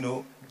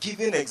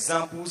 giving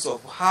examples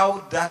of how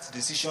that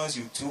decisions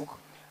you took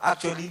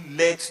actually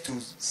led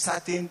to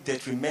certain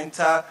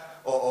detrimental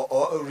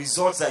or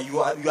results that you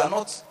are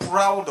not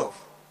proud of,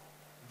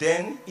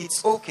 then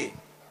it's okay.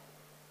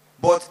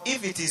 But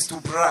if it is to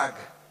brag,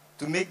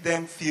 to make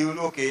them feel,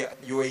 okay,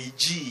 you were a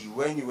G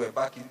when you were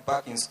back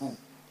in school,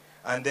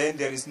 and then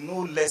there is no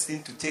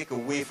lesson to take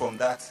away from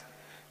that,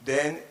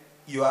 then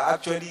you are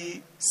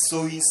actually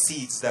sowing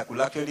seeds that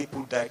will actually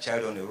put that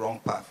child on the wrong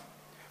path.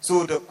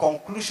 So the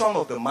conclusion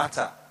of the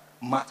matter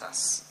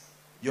matters.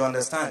 You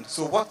understand?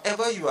 So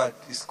whatever you are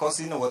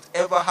discussing,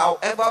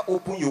 however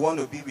open you want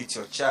to be with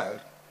your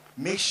child,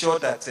 make sure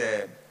that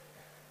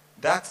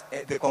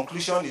the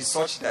conclusion is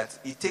such that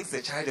it takes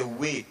the child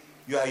away.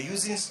 You are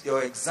using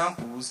your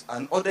examples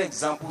and other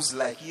examples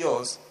like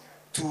yours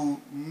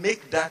to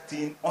make that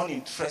thing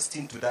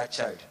uninteresting to that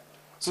child.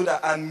 So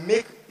that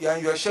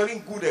you are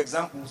sharing good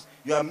examples,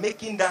 you are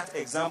making that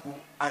example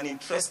an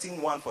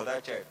interesting one for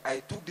that child.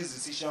 I took this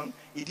decision,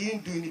 it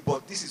didn't do any,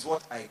 but this is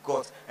what I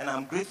got, and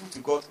I'm grateful to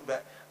God for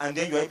that. And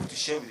then you are able to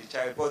share with the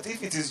child. But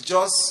if it is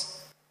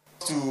just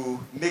to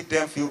make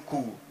them feel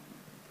cool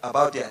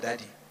about their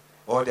daddy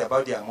or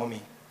about their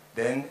mommy,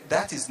 then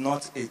that is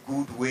not a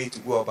good way to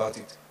go about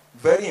it.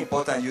 Very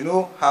important. You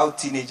know how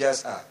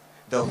teenagers are.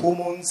 The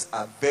hormones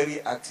are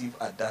very active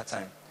at that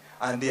time.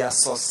 And they are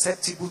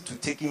susceptible to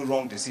taking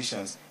wrong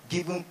decisions,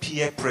 given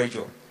peer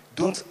pressure.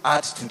 Don't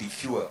add to the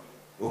fuel,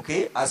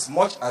 okay? As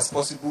much as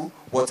possible,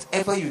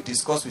 whatever you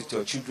discuss with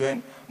your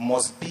children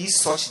must be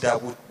such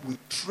that we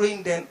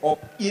train them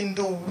up in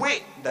the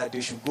way that they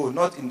should go,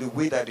 not in the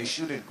way that they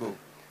shouldn't go.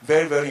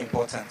 Very, very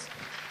important.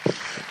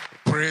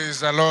 Praise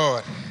the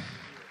Lord.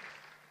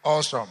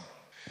 Awesome.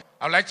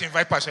 I'd like to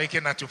invite Pastor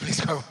Ikena to please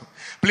come.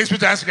 Please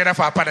put your hands together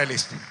for our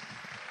panelists.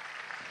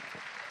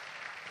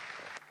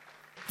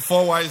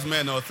 4 wise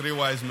men or 3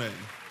 wise men?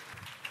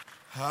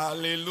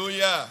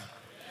 Hallelujah.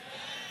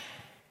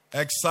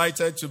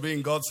 Excited to be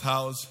in God's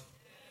house?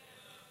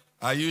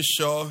 Are you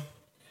sure?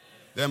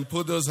 Then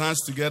put those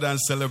hands together and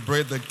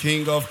celebrate the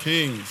King of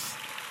Kings,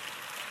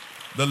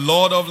 the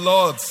Lord of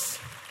Lords,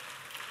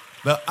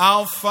 the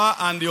Alpha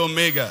and the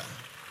Omega,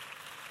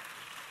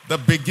 the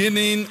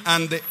beginning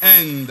and the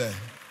end.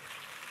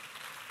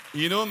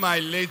 You know, my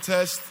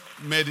latest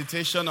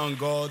meditation on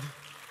God,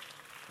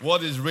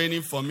 what is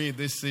reigning for me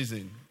this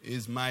season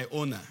is my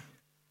owner.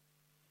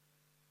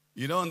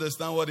 You don't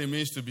understand what it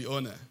means to be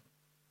owner.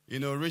 You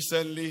know,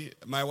 recently,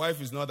 my wife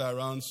is not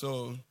around,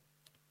 so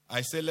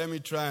I said, let me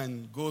try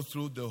and go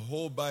through the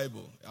whole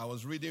Bible. I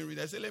was reading.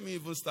 I said, let me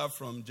even start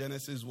from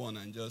Genesis 1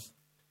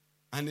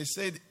 and it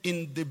said,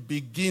 in the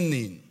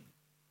beginning,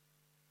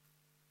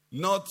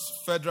 not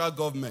federal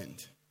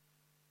government,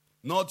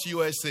 not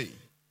USA,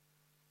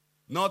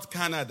 not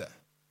Canada.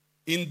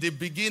 In the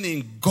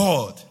beginning,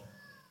 God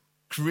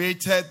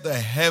created the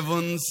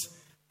heavens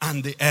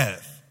and the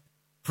earth.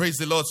 Praise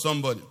the Lord,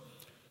 somebody.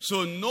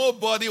 So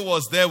nobody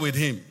was there with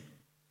him.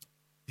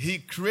 He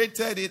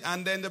created it,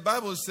 and then the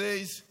Bible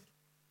says,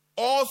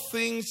 all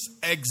things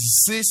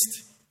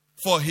exist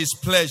for his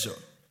pleasure.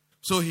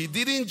 So he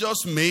didn't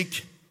just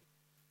make,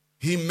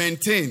 he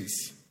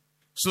maintains.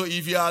 So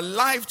if you are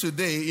alive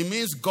today, it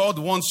means God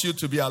wants you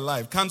to be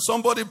alive. Can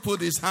somebody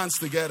put his hands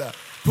together?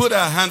 Put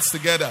our hands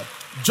together.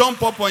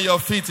 Jump up on your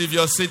feet if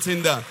you're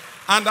sitting down.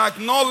 And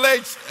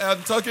acknowledge,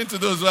 I'm talking to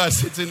those who are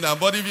sitting down,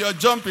 but if you're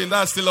jumping,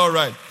 that's still all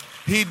right.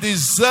 He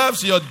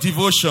deserves your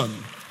devotion.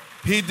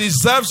 He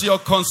deserves your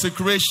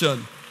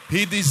consecration.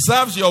 He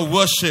deserves your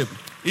worship.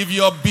 If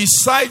you're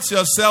besides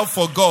yourself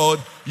for God,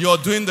 you're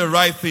doing the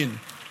right thing.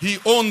 He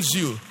owns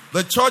you.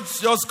 The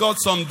church just got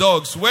some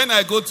dogs. When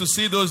I go to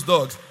see those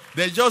dogs,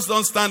 they just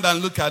don't stand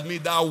and look at me.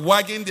 They're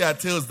wagging their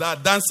tails. They're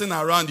dancing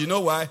around. You know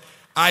why?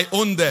 I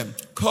own them.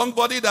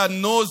 Somebody that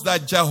knows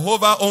that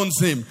Jehovah owns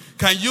him.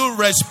 Can you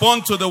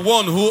respond to the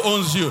one who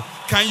owns you?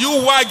 Can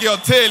you wag your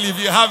tail if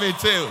you have a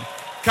tail?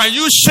 Can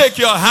you shake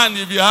your hand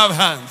if you have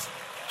hands?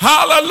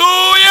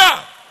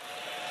 Hallelujah!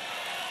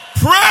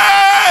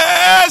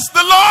 Praise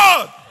the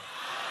Lord!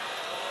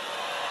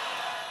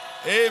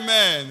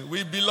 Amen.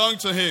 We belong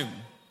to him.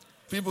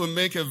 People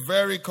make a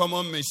very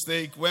common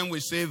mistake when we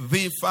say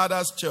the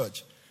Father's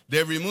Church.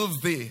 They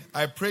remove the.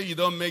 I pray you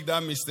don't make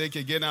that mistake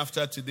again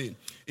after today.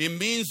 It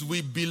means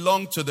we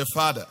belong to the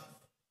Father.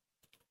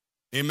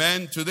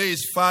 Amen. Today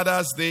is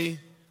Father's Day.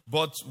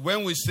 But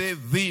when we say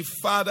the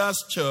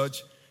Father's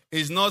Church,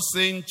 it's not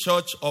saying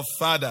church of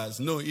fathers.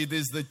 No, it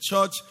is the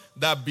church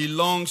that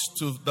belongs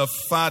to the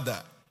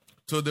Father,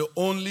 to the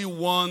only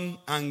one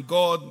and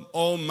God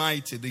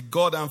Almighty, the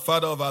God and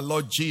Father of our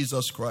Lord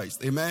Jesus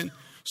Christ. Amen.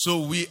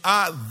 So we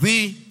are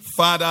the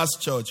Father's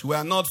Church. We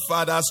are not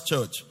Father's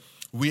Church.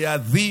 We are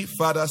the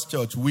Father's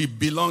Church. We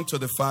belong to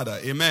the Father.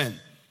 Amen.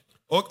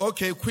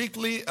 Okay,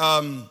 quickly,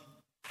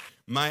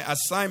 my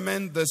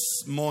assignment this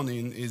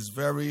morning is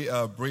very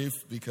brief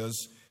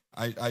because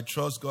I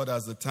trust God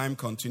as the time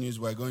continues.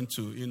 We're going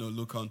to,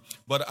 look on.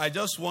 But I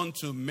just want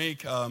to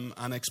make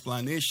an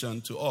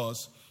explanation to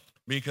us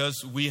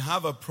because we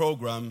have a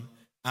program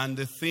and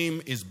the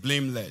theme is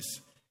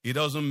blameless. It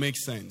doesn't make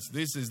sense.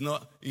 This is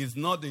not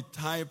the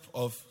type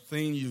of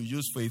thing you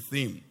use for a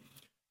theme.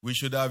 We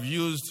should have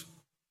used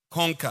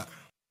conquer,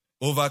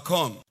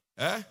 overcome.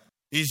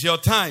 It's your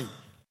time.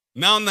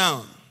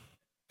 Now.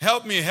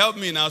 Help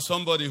me now,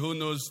 somebody who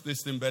knows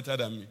this thing better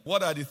than me.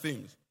 What are the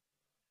themes?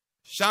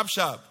 Sharp.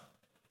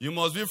 You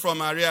must be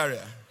from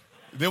area.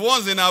 The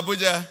ones in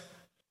Abuja,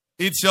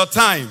 it's your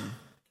time.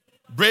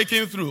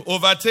 Breaking through,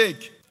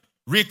 overtake,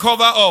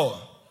 recover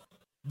all.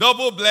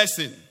 Double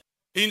blessing.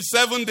 In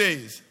 7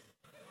 days.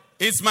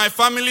 It's my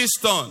family's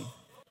turn.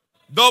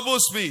 Double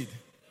speed.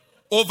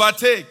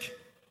 Overtake.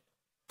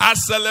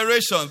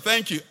 Acceleration.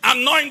 Thank you.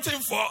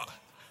 Anointing for.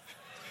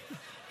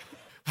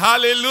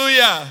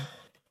 Hallelujah.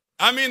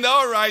 I mean, they're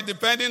all right,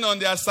 depending on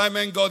the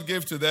assignment God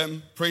gave to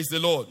them. Praise the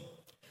Lord.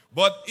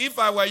 But if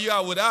I were you, I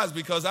would ask,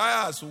 because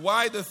I asked,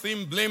 why the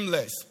theme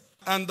blameless?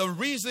 And the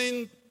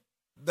reason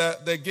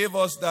that they gave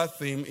us that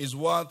theme is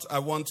what I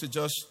want to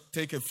just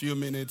take a few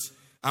minutes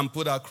and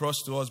put across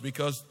to us,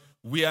 because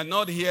we are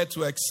not here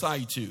to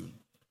excite you.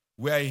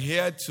 We are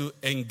here to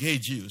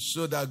engage you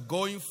so that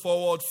going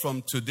forward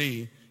from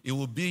today, it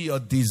will be your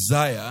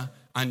desire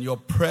and your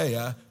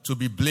prayer to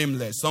be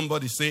blameless.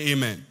 Somebody say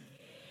amen.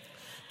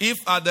 If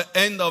at the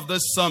end of the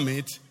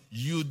summit,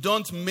 you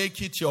don't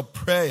make it your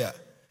prayer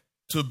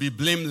to be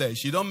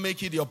blameless, you don't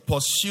make it your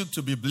pursuit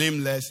to be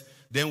blameless,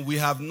 then we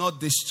have not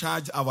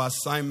discharged our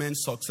assignment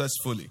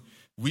successfully.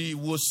 We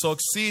will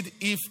succeed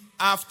if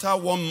after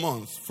 1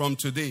 month from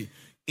today,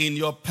 in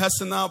your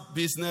personal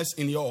business,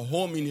 in your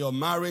home, in your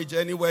marriage,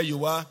 anywhere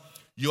you are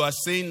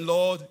saying,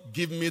 Lord,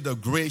 give me the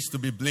grace to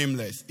be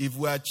blameless. If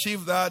we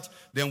achieve that,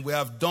 then we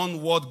have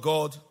done what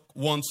God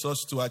wants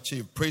us to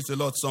achieve. Praise the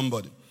Lord,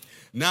 somebody.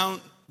 Now,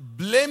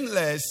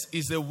 blameless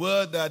is a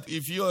word that,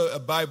 if you're a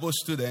Bible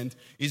student,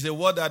 is a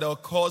word that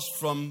occurs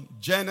from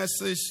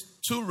Genesis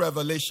to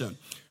Revelation.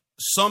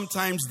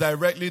 Sometimes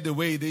directly the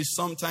way it is,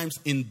 sometimes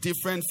in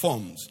different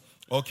forms.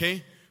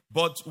 Okay?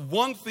 But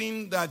one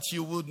thing that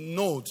you would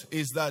note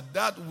is that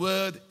that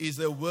word is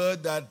a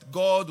word that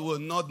God will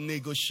not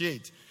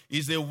negotiate.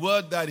 Is a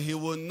word that he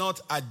will not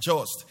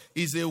adjust.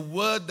 Is a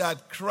word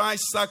that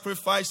Christ's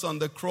sacrifice on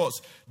the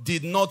cross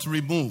did not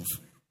remove.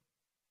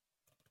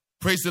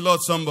 Praise the Lord,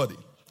 somebody.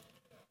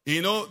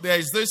 You know, there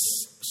is this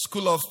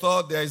school of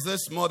thought, there is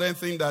this modern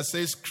thing that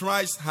says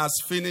Christ has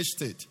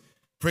finished it.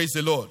 Praise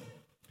the Lord.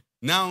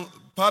 Now,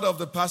 part of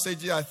the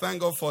passage here, I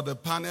thank God for the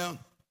panel.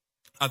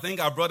 I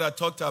think our brother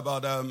talked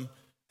about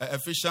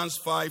Ephesians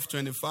 5,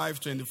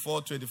 25,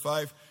 24,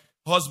 25.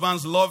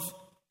 Husbands, love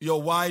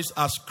your wives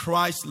as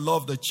Christ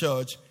loved the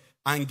church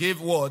and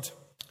gave what?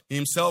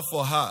 Himself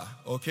for her,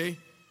 okay?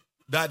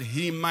 That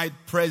he might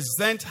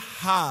present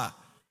her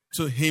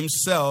to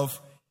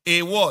himself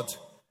a what?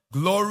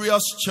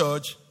 Glorious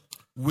church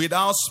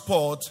without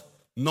spot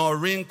nor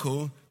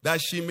wrinkle, that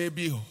she may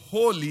be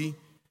holy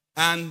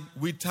and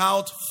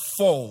without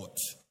fault.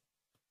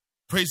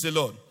 Praise the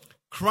Lord.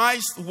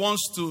 Christ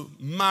wants to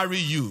marry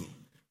you.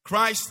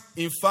 Christ,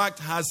 in fact,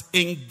 has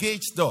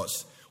engaged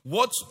us.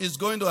 What is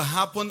going to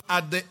happen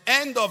at the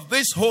end of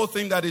this whole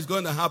thing that is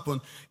going to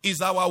happen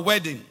is our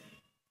wedding.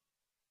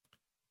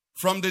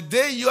 From the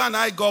day you and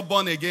I got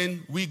born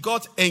again, we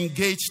got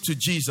engaged to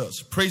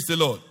Jesus. Praise the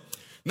Lord.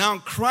 Now,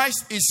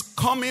 Christ is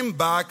coming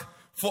back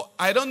for,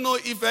 I don't know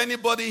if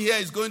anybody here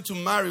is going to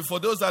marry, for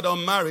those that are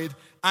married,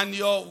 and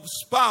your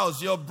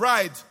spouse, your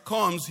bride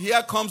comes,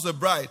 here comes the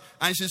bride,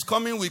 and she's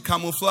coming with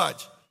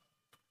camouflage.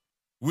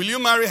 Will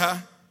you marry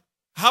her?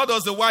 How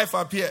does the wife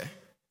appear?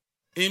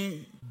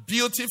 In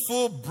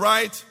beautiful,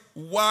 bright,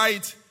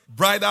 white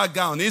bridal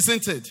gown,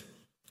 isn't it?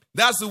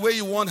 That's the way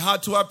you want her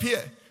to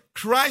appear.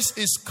 Christ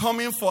is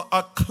coming for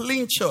a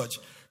clean church.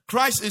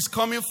 Christ is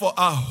coming for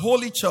a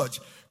holy church.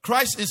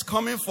 Christ is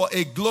coming for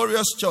a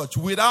glorious church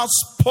without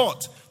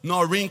spot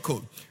nor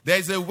wrinkle. There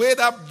is a way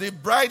that the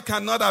bride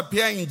cannot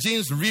appear in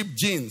jeans, ripped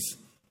jeans,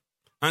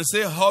 and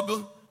say,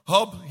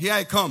 hub, here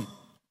I come.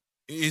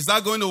 Is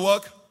that going to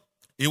work?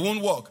 It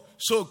won't work.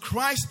 So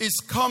Christ is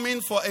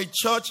coming for a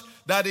church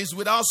that is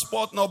without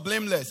spot nor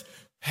blameless.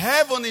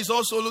 Heaven is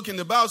also looking.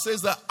 The Bible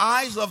says the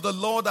eyes of the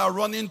Lord are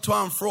running to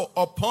and fro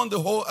upon the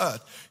whole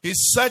earth. He's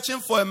searching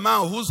for a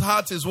man whose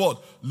heart is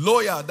what?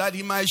 Loyal, that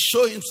he might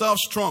show himself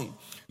strong.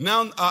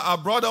 Now, our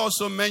brother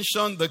also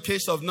mentioned the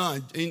case of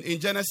Noah in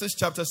Genesis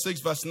chapter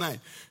 6, verse 9.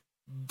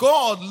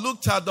 God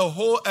looked at the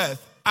whole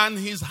earth and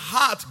his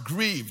heart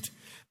grieved.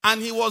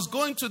 And he was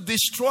going to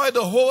destroy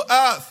the whole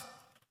earth.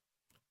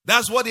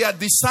 That's what he had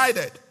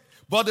decided.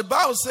 But the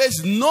Bible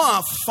says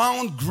Noah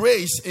found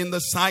grace in the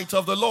sight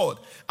of the Lord.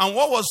 And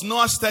what was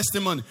Noah's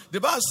testimony?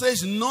 The Bible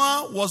says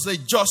Noah was a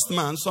just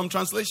man. Some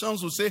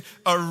translations will say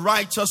a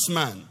righteous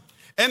man.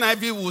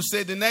 NIV will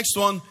say the next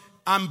one,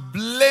 and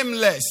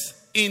blameless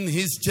in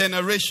his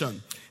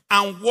generation,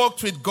 and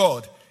walked with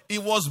God.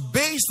 It was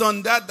based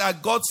on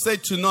that God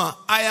said to Noah,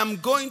 I am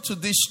going to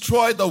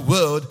destroy the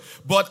world,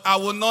 but I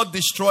will not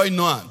destroy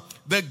Noah.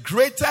 The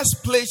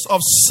greatest place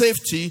of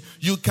safety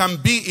you can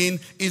be in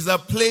is a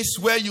place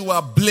where you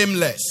are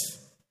blameless.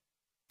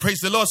 Praise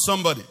the Lord,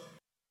 somebody.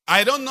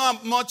 I don't know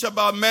much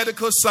about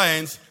medical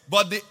science,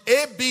 but the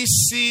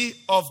ABC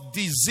of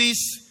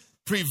disease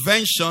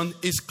prevention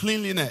is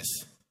cleanliness.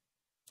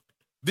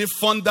 The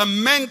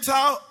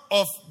fundamental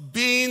of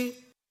being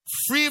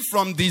free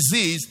from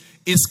disease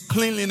is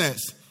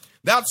cleanliness.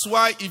 That's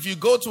why if you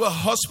go to a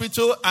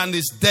hospital and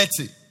it's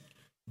dirty,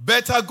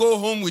 better go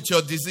home with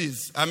your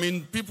disease. I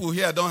mean, people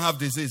here don't have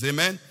disease,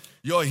 amen?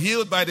 You're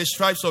healed by the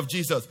stripes of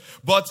Jesus.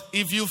 But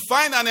if you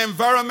find an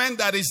environment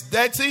that is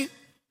dirty,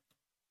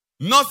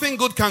 nothing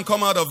good can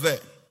come out of there.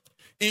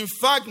 In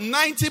fact,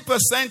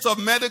 90% of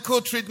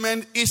medical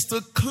treatment is to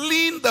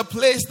clean the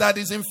place that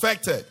is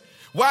infected.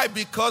 Why?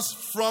 Because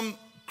from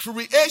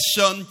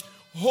creation,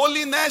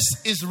 holiness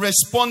is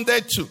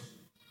responded to.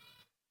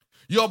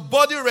 Your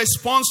body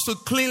responds to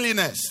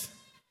cleanliness.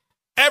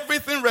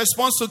 Everything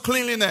responds to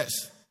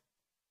cleanliness.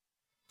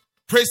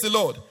 Praise the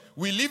Lord.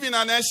 We live in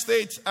an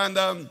estate,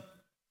 and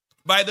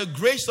by the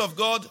grace of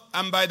God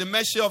and by the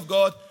mercy of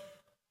God,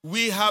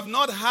 we have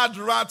not had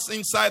rats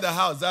inside the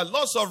house. There are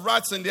lots of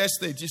rats in the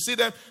estate. You see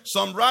them,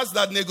 some rats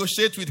that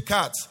negotiate with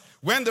cats.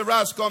 When the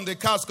rats come, the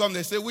cats come,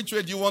 they say, which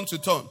way do you want to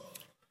turn?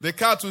 The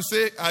cat will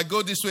say, I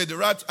go this way, the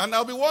rat. And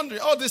I'll be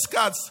wondering, oh, these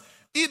cats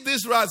eat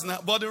these rats now.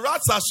 But the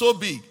rats are so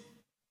big.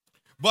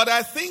 But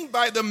I think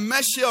by the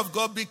mercy of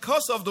God,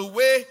 because of the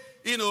way,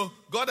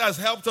 God has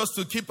helped us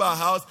to keep our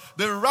house,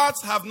 the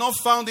rats have not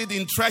found it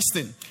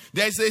interesting.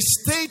 There's a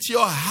state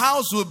your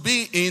house will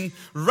be in,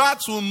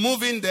 rats will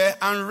move in there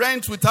and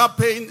rent without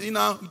paying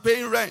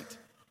rent.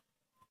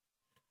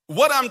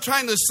 What I'm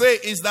trying to say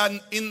is that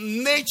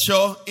in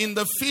nature, in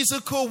the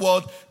physical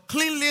world,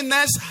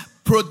 cleanliness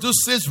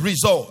produces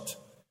result.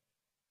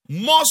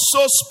 More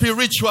so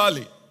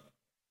spiritually.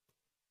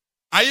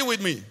 Are you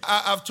with me?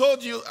 I've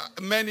told you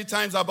many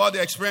times about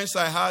the experience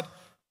I had.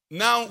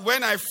 Now,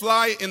 when I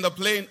fly in the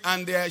plane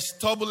and there is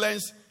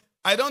turbulence,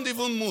 I don't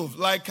even move.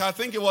 Like, I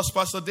think it was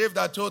Pastor Dave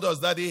that told us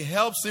that it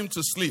helps him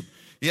to sleep.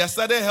 He has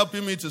started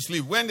helping me to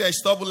sleep. When there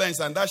is turbulence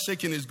and that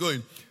shaking is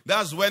going,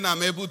 that's when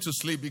I'm able to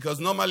sleep. Because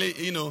normally,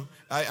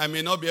 I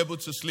may not be able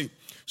to sleep.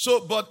 So,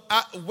 but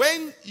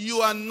when you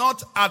are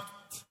not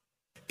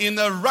in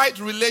the right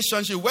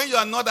relationship, when you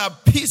are not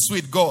at peace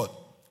with God.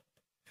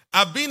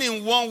 I've been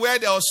in one where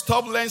there was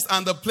turbulence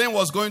and the plane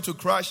was going to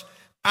crash.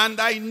 And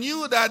I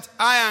knew that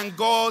I and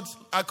God,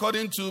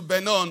 according to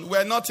Benon,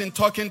 were not in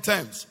talking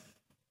terms.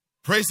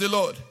 Praise the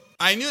Lord.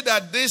 I knew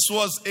that this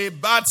was a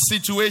bad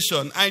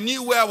situation. I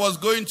knew where I was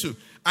going to.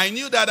 I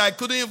knew that I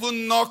couldn't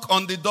even knock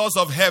on the doors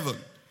of heaven.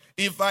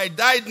 If I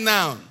died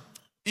now,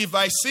 if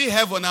I see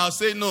heaven, I'll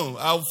say no.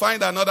 I'll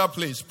find another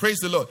place. Praise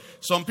the Lord.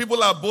 Some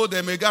people are bold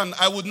and again,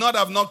 I would not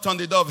have knocked on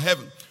the door of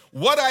heaven.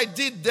 What I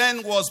did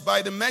then was,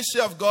 by the mercy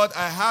of God,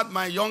 I had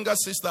my younger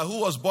sister who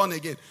was born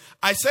again.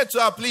 I said to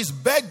her, please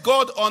beg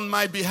God on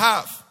my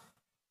behalf.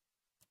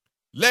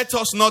 Let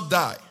us not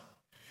die.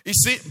 You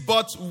see,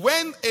 but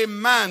when a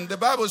man, the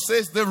Bible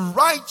says, the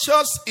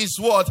righteous is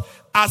what?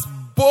 As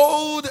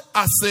bold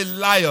as a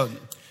lion.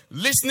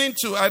 Listening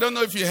to, I don't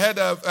know if you heard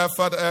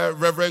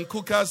Reverend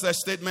Cooker's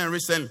statement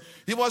recently.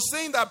 He was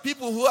saying that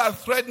people who are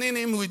threatening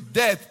him with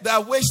death, they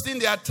are wasting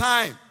their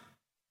time.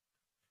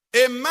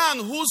 A man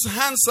whose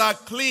hands are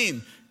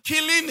clean,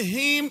 killing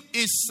him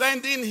is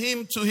sending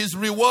him to his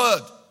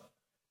reward.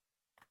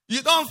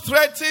 You don't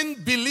threaten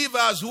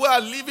believers who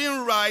are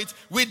living right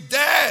with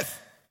death.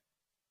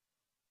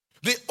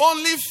 The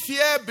only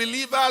fear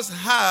believers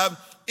have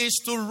is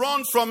to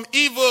run from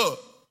evil.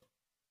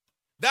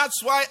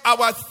 That's why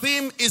our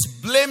theme is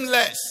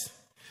blameless.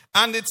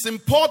 And it's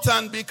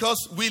important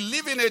because we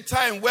live in a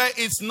time where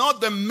it's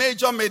not the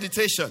major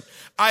meditation.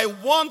 I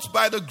want,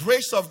 by the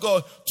grace of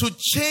God, to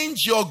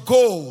change your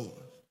goal,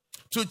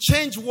 to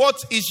change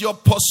what is your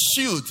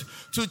pursuit,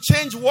 to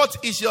change what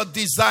is your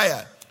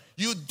desire.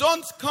 You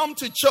don't come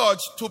to church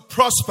to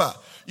prosper.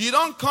 You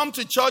don't come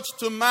to church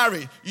to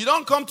marry. You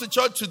don't come to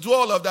church to do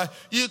all of that.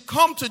 You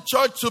come to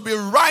church to be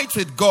right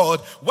with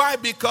God. Why?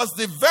 Because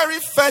the very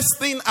first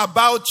thing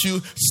about you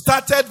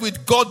started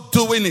with God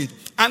doing it.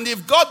 And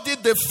if God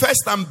did the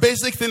first and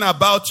basic thing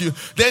about you,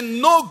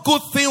 then no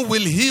good thing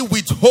will he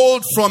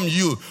withhold from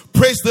you.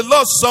 Praise the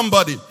Lord,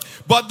 somebody.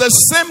 But the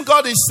same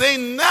God is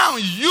saying, now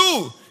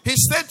you, he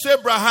said to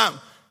Abraham,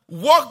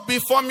 walk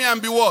before me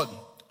and be what?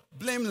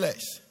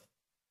 Blameless.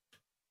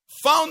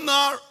 Found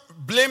now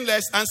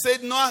blameless and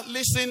said, no,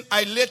 listen,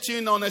 I let you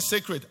in on a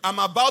secret. I'm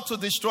about to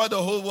destroy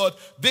the whole world.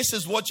 This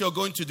is what you're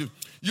going to do.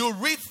 You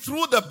read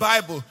through the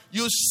Bible,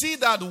 you see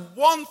that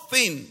one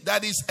thing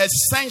that is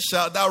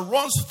essential that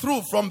runs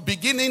through from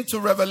beginning to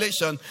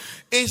Revelation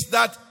is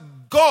that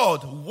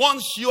God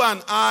wants you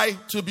and I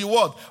to be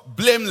what?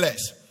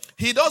 Blameless.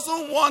 He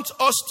doesn't want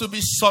us to be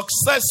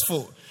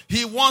successful.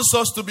 He wants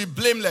us to be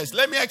blameless.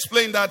 Let me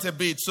explain that a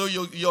bit so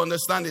you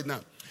understand it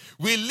now.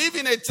 We live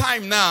in a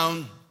time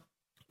now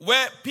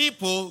where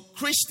people,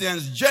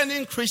 Christians,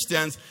 genuine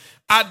Christians,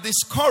 are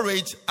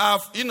discouraged, are,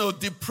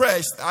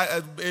 depressed.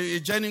 A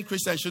genuine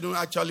Christian shouldn't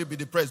actually be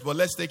depressed, but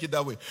let's take it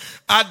that way.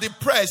 Are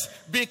depressed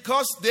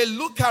because they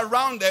look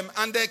around them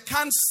and they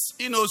can't,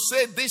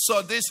 say this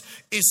or this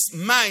is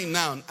mine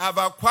now. I've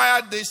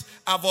acquired this,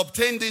 I've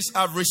obtained this,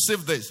 I've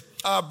received this.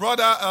 Our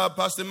brother,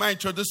 Pastor Mike,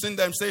 introducing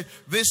them, say,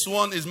 this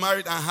one is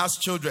married and has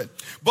children.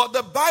 But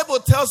the Bible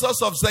tells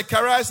us of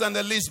Zacharias and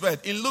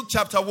Elizabeth in Luke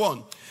chapter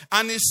 1.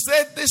 And he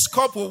said this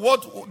couple,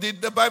 what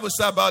did the Bible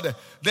say about them?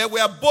 They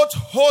were both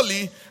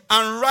holy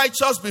and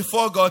righteous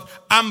before God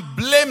and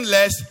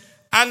blameless.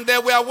 And they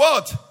were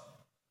what?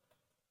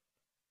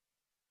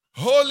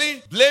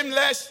 Holy,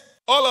 blameless,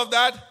 all of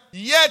that,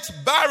 yet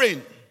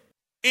barren.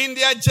 In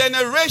their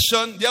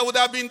generation, there would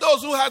have been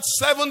those who had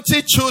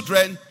 70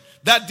 children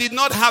that did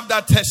not have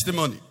that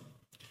testimony.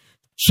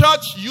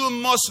 Church, you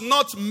must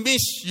not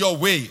miss your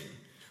way.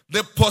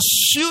 The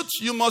pursuit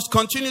you must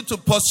continue to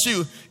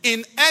pursue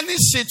in any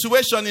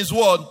situation is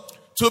what?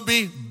 To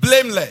be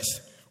blameless.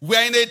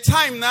 We're in a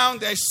time now,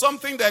 there's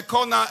something they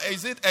call now,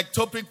 is it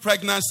ectopic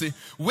pregnancy?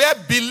 Where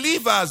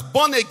believers,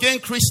 born again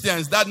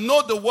Christians that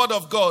know the word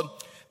of God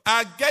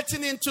are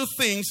getting into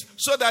things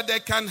so that they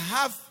can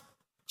have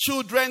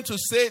children to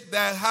say they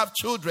have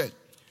children.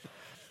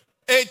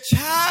 A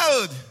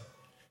child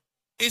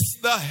is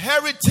the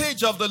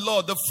heritage of the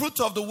Lord. The fruit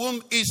of the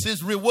womb is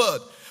his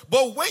reward.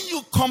 But when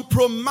you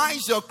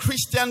compromise your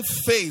Christian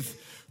faith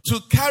to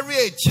carry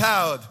a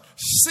child,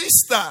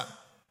 sister,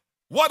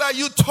 what are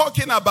you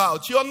talking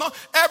about? You're not,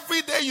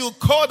 every day you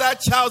call that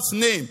child's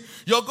name,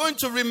 you're going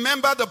to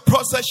remember the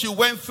process you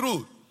went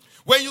through.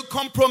 When you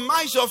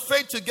compromise your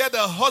faith to get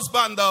a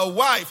husband or a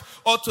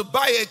wife or to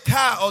buy a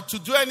car or to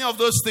do any of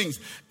those things,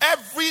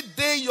 every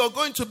day you're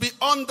going to be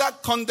under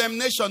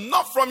condemnation,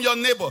 not from your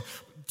neighbor.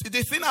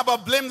 The thing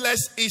about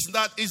blameless is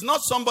that it's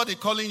not somebody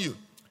calling you.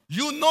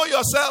 You know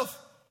yourself.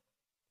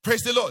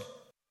 Praise the Lord.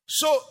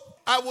 So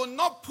I will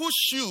not push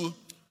you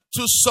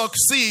to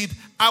succeed,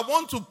 I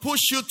want to push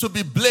you to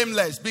be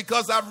blameless,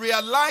 because I've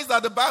realized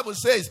that the Bible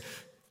says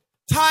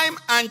time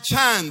and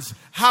chance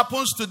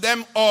happens to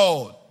them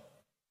all.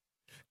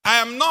 I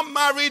am not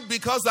married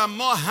because I'm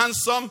more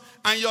handsome,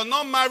 and you're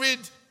not married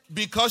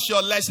because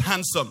you're less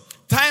handsome.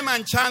 Time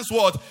and chance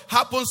what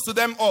happens to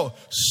them all.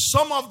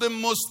 Some of the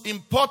most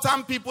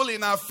important people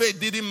in our faith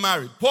didn't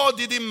marry. Paul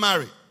didn't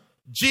marry.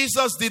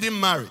 Jesus didn't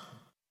marry.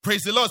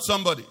 Praise the Lord,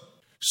 somebody.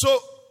 So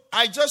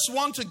I just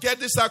want to get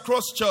this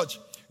across, church,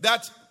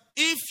 that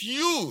if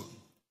you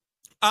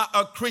are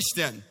a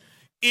Christian,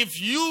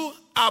 if you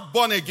are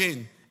born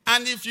again,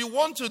 and if you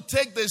want to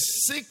take the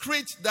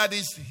secret that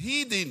is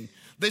hidden,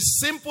 the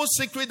simple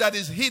secret that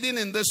is hidden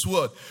in this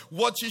word,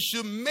 what you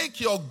should make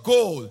your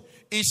goal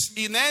is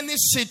in any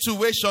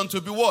situation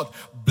to be what?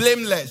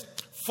 Blameless.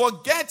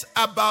 Forget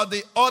about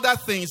the other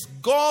things.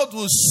 God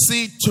will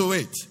see to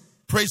it.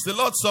 Praise the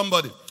Lord,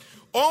 somebody.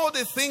 All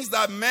the things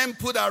that men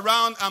put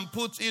around and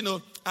put,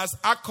 as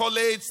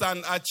accolades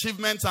and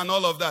achievements and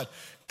all of that.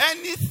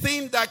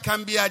 Anything that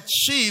can be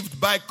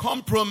achieved by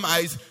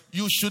compromise,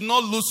 you should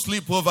not lose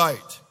sleep over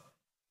it.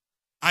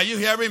 Are you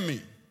hearing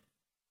me?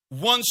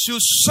 Once you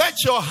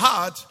set your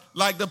heart,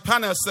 like the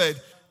panel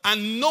said,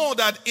 and know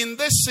that in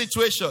this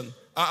situation,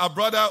 our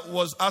brother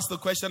was asked the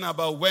question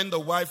about when the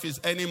wife is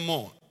any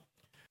more.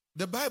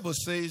 The Bible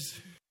says,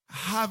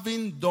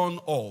 having done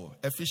all,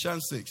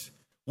 Ephesians 6,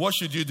 what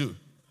should you do?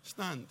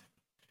 Stand.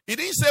 It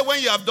didn't say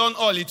when you have done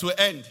all, it will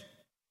end.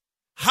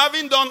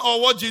 Having done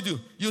all, what do you do?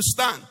 You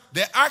stand.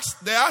 They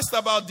asked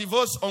about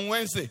divorce on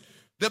Wednesday.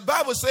 The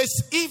Bible says,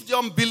 if the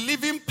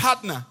unbelieving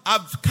partner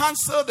have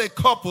canceled a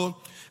couple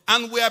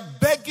and we are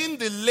begging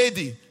the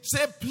lady,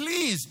 say,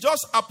 please,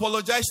 just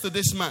apologize to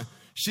this man.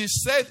 She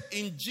said,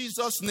 in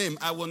Jesus' name,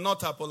 I will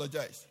not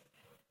apologize.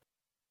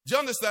 Do you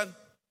understand?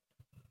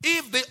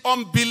 If the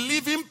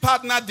unbelieving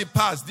partner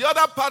departs, the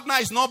other partner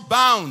is not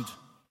bound.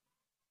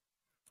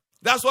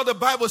 That's what the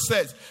Bible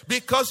says.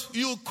 Because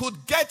you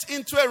could get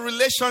into a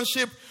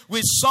relationship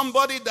with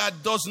somebody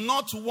that does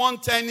not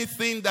want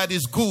anything that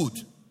is good.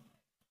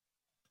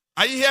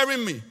 Are you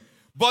hearing me?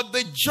 But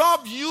the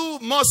job you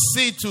must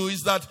see to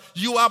is that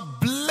you are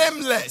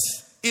blameless.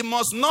 It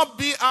must not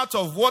be out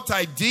of what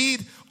I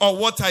did or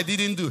what I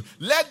didn't do.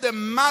 Let the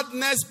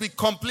madness be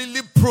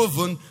completely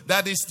proven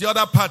that it's the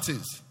other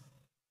parties.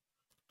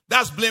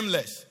 That's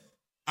blameless.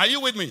 Are you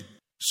with me?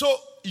 So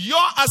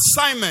your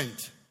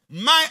assignment,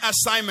 my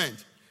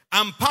assignment,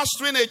 I'm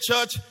pastoring a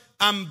church,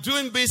 I'm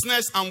doing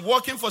business, I'm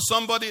working for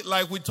somebody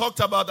like we talked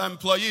about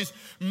employees.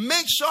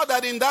 Make sure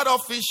that in that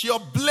office you're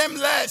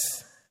blameless.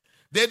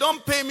 They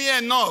don't pay me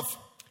enough.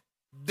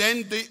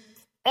 Then the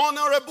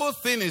honorable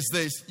thing is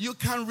this: you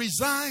can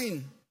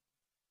resign.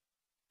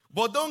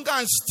 But don't go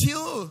and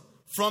steal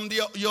from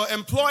your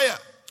employer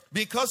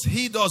because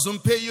he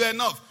doesn't pay you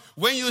enough.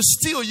 When you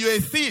steal, you're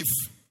a thief.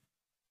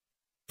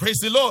 Praise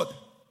the Lord.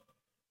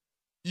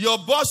 Your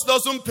boss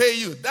doesn't pay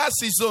you. That's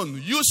his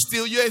own. You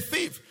steal, you're a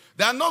thief.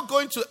 They're not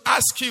going to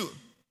ask you,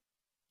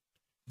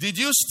 did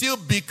you steal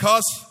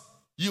because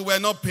you were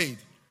not paid?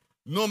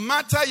 No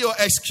matter your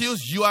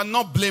excuse, you are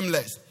not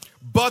blameless.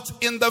 But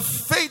in the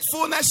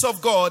faithfulness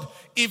of God,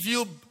 if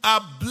you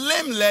are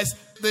blameless,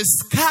 the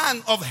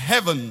scan of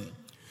heaven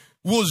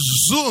will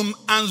zoom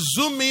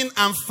in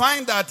and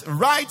find that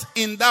right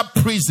in that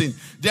prison,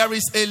 there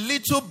is a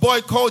little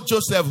boy called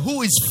Joseph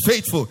who is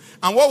faithful.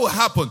 And what will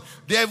happen?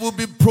 There will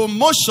be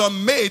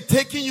promotion made,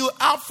 taking you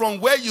out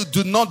from where you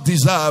do not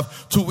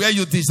deserve to where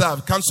you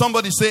deserve. Can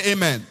somebody say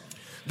amen?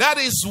 That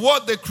is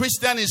what the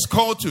Christian is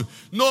called to.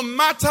 No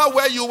matter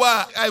where you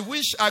are, I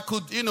wish I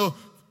could,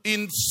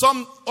 in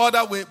some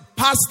other way,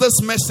 pass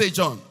this message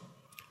on.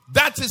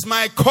 That is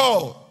my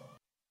call.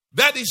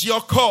 That is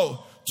your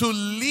call. To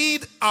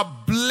lead a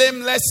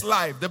blameless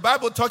life. The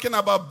Bible talking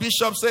about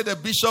bishops said the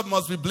bishop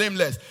must be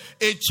blameless.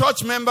 A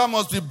church member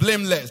must be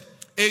blameless.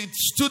 A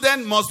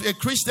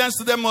Christian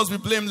student must be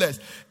blameless.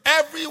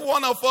 Every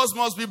one of us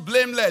must be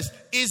blameless.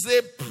 Is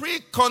a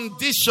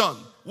precondition.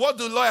 What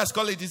do lawyers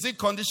call it? Is it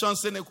condition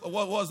sine?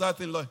 What was that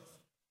in law?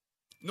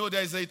 No,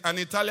 there is an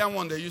Italian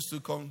one they used to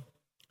come.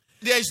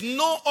 There is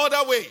no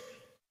other way.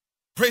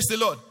 Praise the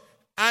Lord.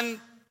 And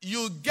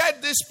you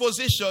get this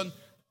position,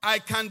 I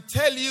can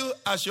tell you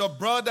as your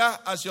brother,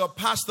 as your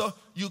pastor,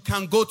 you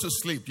can go to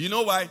sleep. You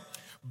know why?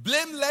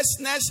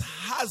 Blamelessness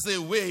has a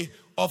way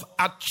of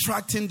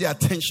attracting the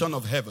attention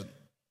of heaven.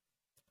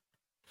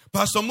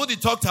 Pastor Moody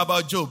talked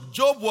about Job.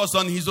 Job was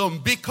on his own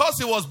because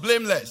he was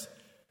blameless.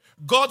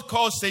 God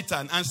called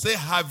Satan and said,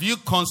 have you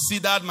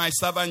considered my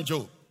servant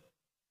Job?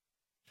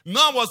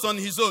 Noah was on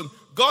his own.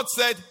 God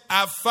said,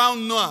 I have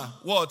found Noah.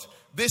 What?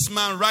 This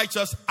man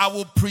righteous. I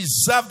will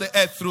preserve the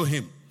earth through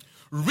him.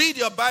 Read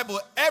your Bible.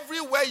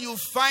 Everywhere you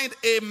find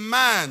a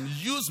man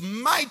used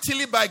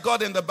mightily by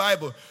God in the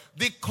Bible,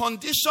 the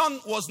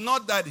condition was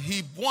not that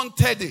he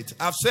wanted it.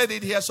 I've said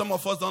it here. Some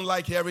of us don't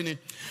like hearing it.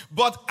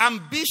 But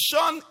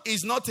ambition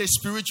is not a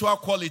spiritual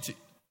quality,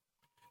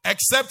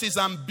 except his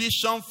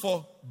ambition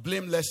for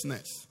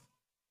blamelessness.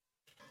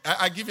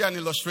 I give you an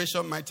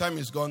illustration. My time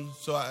is gone,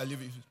 so I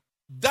leave it.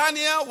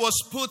 Daniel was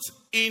put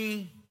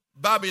in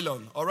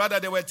Babylon, or rather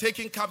they were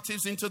taken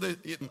captives into the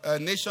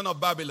nation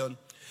of Babylon.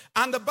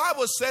 And the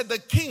Bible said, the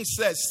king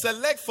said,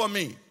 select for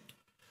me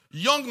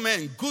young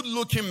men,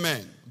 good-looking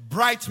men,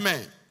 bright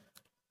men,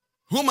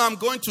 whom I'm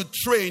going to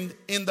train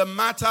in the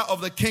matter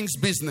of the king's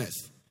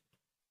business.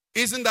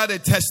 Isn't that a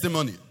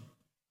testimony?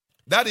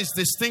 That is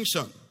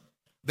distinction.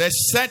 They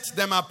set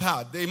them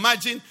apart. They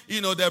imagine,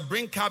 they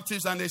bring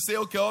captives and they say,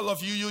 okay, all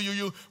of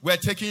you, we're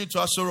taking you to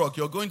Asorok.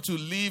 You're going to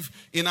live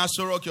in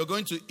Asorok. You're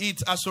going to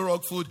eat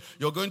Asorok food.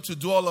 You're going to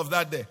do all of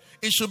that there.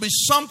 It should be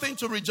something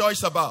to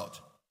rejoice about.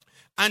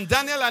 And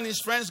Daniel and his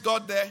friends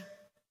got there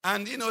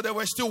and, they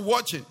were still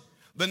watching.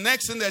 The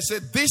next thing they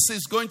said, this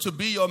is going to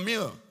be your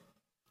meal.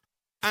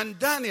 And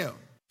Daniel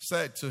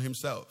said to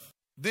himself,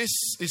 this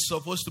is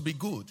supposed to be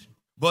good.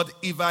 But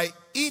if I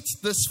eat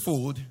this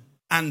food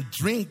and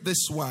drink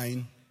this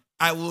wine,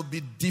 I will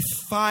be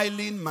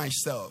defiling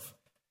myself.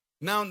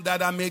 Now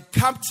that I'm a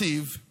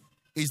captive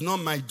is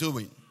not my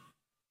doing.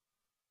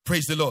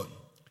 Praise the Lord.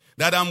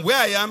 That I'm where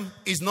I am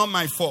is not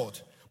my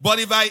fault. But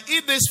if I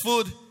eat this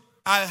food,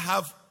 I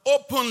have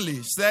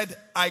openly said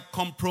I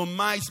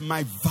compromise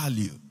my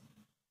value.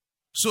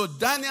 So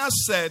Daniel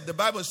said, the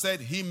Bible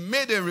said, he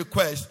made a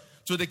request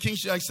to the king.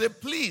 I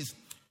said, please,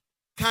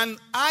 can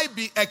I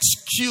be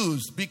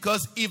excused?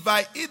 Because if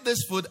I eat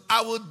this food,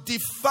 I will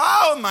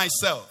defile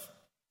myself.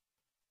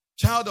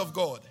 Child of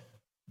God,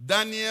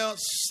 Daniel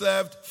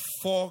served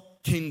 4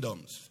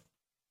 kingdoms.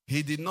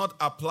 He did not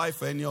apply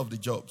for any of the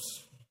jobs.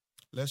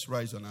 Let's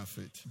rise on our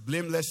feet.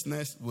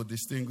 Blamelessness will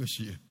distinguish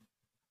you.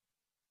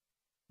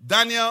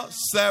 Daniel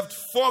served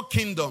 4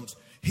 kingdoms.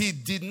 He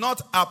did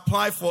not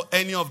apply for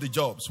any of the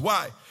jobs.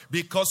 Why?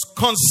 Because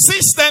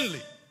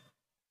consistently,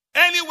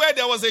 anywhere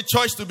there was a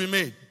choice to be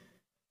made,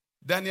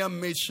 Daniel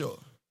made sure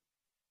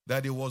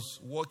that he was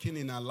walking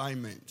in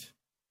alignment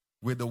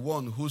with the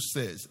one who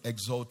says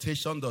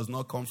exaltation does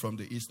not come from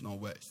the east nor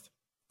west,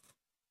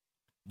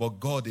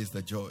 but God is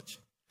the judge.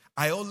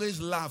 I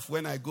always laugh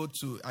when I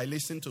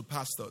listen to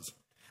pastors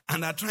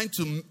and they're trying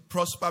to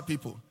prosper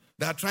people.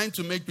 They're trying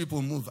to make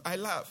people move. I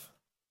laugh.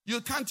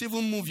 You can't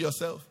even move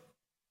yourself.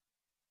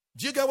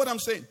 Do you get what I'm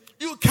saying?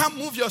 You can't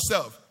move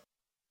yourself.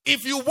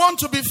 If you want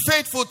to be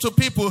faithful to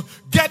people,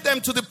 get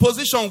them to the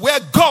position where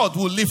God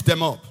will lift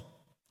them up.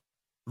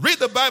 Read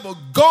the Bible.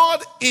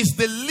 God is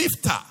the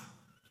lifter.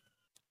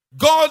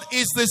 God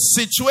is the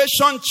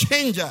situation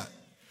changer.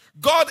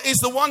 God is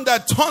the one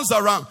that turns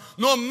around.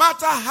 No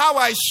matter how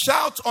I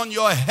shout on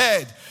your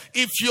head,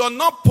 if you're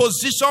not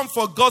positioned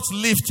for God's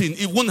lifting,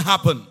 it won't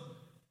happen.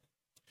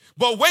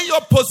 But when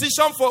you're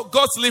positioned for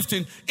God's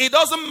lifting, it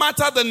doesn't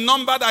matter the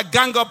number that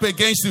gang up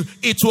against you,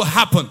 it will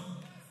happen.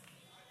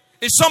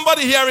 Is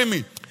somebody hearing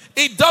me?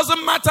 It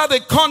doesn't matter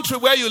the country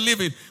where you live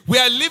in. We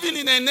are living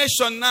in a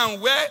nation now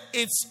where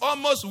it's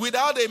almost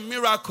without a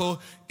miracle,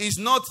 it's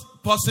not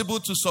possible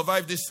to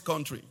survive this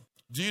country.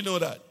 Do you know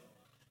that?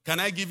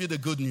 Can I give you the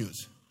good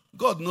news?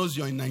 God knows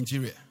you're in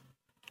Nigeria.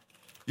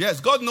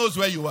 Yes, God knows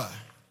where you are.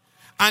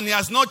 And He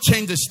has not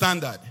changed the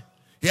standard.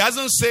 He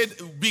hasn't said,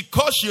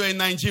 because you're a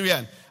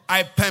Nigerian,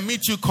 I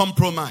permit you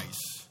compromise.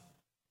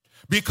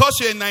 Because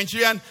you're a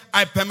Nigerian,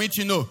 I permit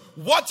you no.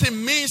 What it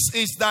means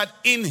is that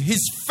in His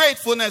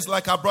faithfulness,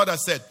 like our brother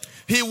said,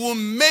 He will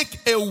make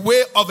a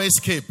way of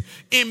escape.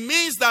 It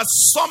means that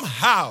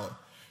somehow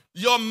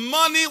your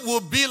money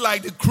will be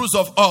like the cruise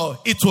of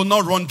oil. It will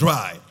not run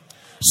dry.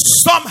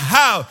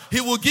 Somehow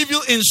He will give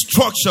you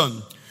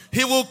instruction.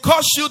 He will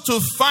cause you to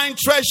find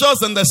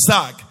treasures in the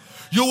sack.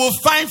 You will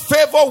find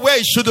favor where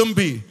it shouldn't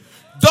be.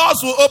 Doors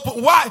will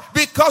open. Why?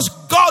 Because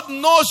God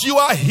knows you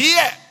are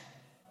here.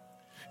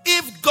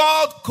 If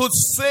God could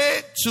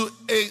say to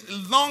a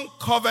long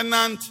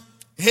covenant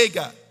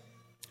Hagar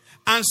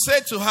and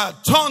say to her,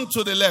 turn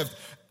to the left,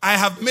 I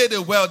have made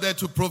a well there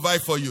to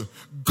provide for you.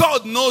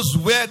 God knows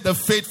where the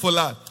faithful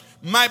are.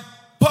 My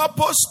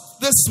purpose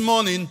this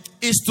morning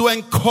is to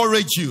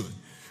encourage you.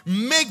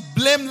 Make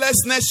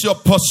blamelessness your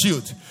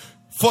pursuit.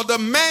 For the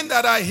men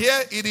that are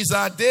here, it is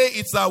our day,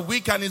 it's our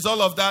week, and it's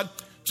all of that.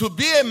 To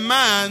be a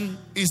man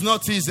is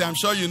not easy. I'm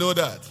sure you know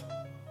that.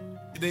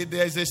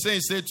 There's a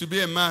saying, say, to be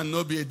a man,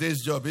 no be a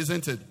day's job,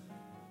 isn't it?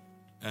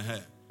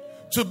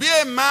 To be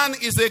a man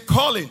is a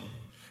calling.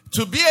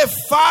 To be a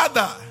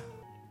father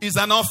is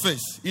an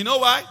office. You know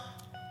why?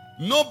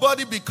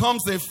 Nobody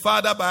becomes a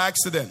father by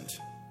accident.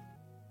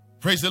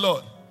 Praise the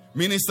Lord.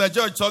 Minister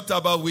George talked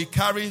about we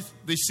carry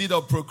the seed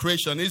of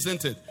procreation,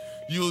 isn't it?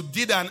 You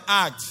did an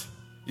act.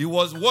 It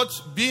was what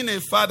being a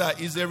father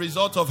is a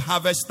result of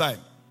harvest time.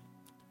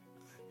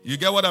 You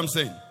get what I'm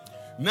saying?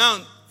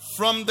 Now,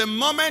 from the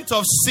moment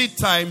of seed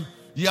time,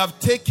 you have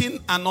taken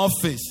an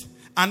office.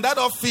 And that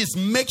office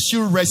makes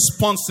you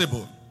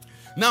responsible.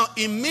 Now,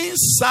 it means,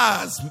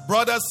 sirs,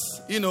 brothers,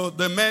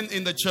 the men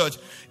in the church,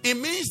 it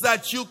means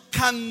that you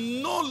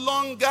can no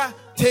longer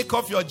take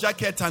off your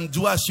jacket and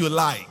do as you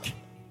like.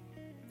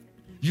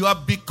 You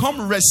have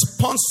become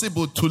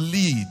responsible to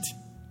lead.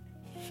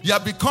 You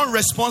have become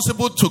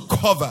responsible to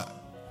cover.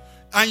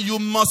 And you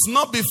must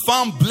not be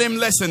found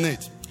blameless in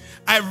it.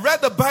 I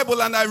read the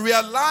Bible and I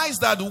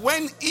realized that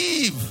when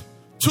Eve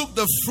took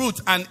the fruit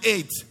and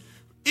ate,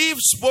 Eve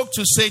spoke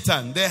to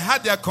Satan. They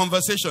had their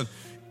conversation.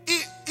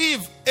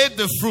 Eve ate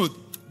the fruit,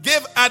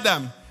 gave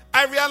Adam.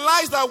 I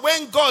realized that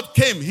when God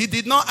came, he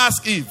did not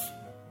ask Eve.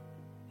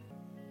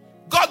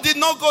 God did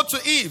not go to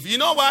Eve. You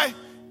know why?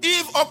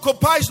 Eve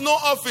occupies no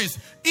office.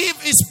 Eve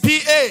is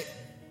PA.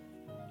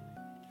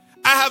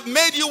 I have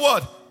made you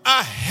what?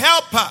 A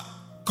helper,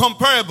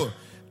 comparable.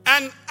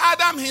 And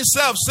Adam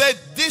himself said,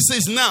 this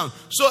is now.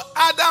 So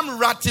Adam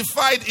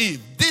ratified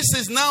Eve. This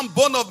is now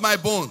bone of my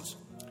bones,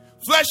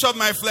 flesh of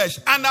my flesh.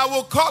 And I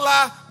will call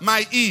her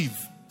my Eve.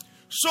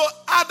 So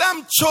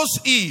Adam chose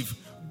Eve.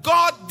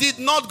 God did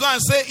not go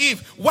and say,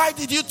 Eve, why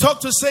did you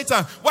talk to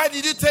Satan? Why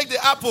did you take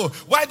the apple?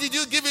 Why did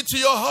you give it to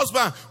your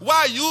husband?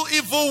 Why, you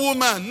evil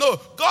woman? No,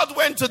 God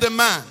went to the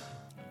man.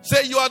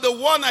 Say, you are the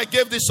one I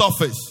gave this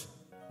office.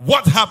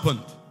 What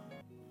happened?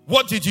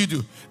 What did you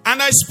do?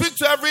 And I speak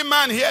to every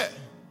man here.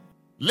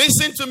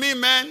 Listen to me,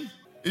 man.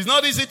 It's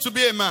not easy to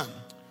be a man.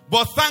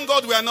 But thank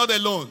God we are not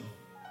alone.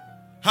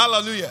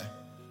 Hallelujah.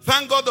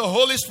 Thank God the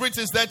Holy Spirit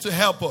is there to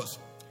help us.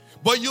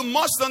 But you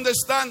must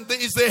understand there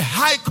is a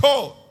high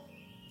call.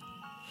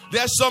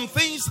 There are some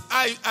things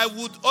I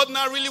would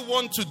ordinarily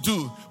want to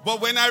do.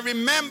 But when I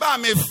remember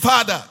I'm a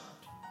father,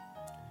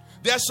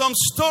 there are some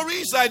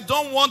stories I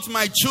don't want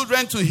my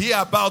children to hear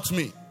about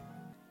me.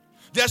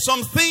 There are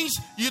some things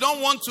you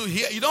don't want to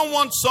hear. You don't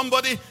want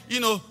somebody,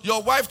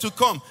 your wife to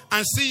come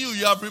and see you.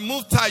 You have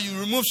removed tie, you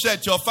remove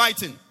shirt, you're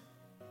fighting.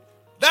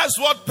 That's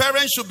what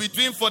parents should be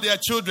doing for their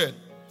children.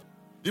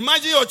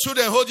 Imagine your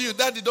children holding you.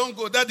 Daddy, don't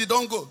go. Daddy,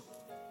 don't go.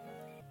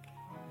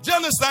 Do you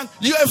understand?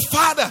 You're a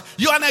father.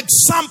 You're an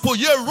example.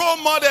 You're a role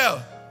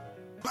model.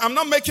 I'm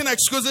not making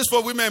excuses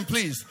for women,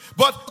 please.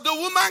 But the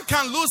woman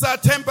can lose her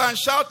temper and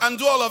shout and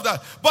do all of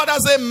that. But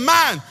as a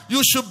man,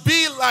 you should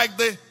be like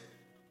the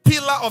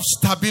pillar of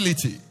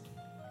stability.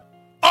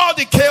 All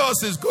the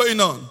chaos is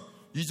going on.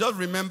 You just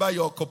remember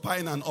you're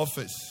occupying an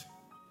office.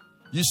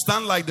 You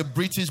stand like the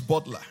British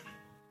butler.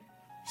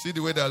 See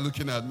the way they're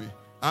looking at me.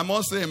 I'm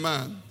also a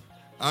man.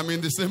 I'm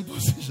in the same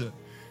position.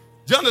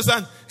 Do you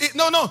understand?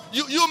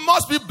 You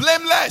must be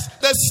blameless.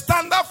 The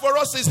standard for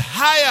us is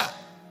higher.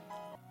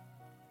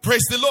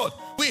 Praise the Lord.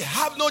 We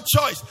have no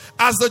choice.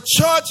 As the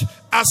church,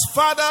 as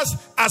fathers,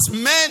 as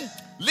men,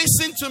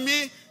 listen to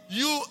me.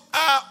 You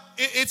are,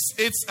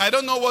 it's I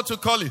don't know what to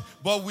call it,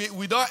 but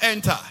we don't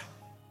enter.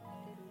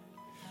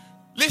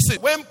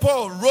 Listen, when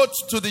Paul wrote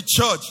to the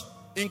church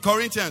in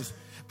Corinthians,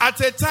 at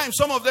a time,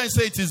 some of them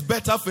say it is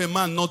better for a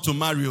man not to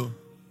marry.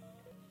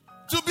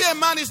 To be a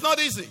man is not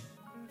easy.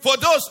 For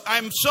those,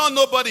 I'm sure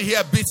nobody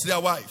here beats their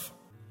wife.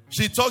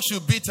 She talks, you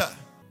beat her.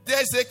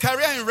 There's a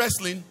career in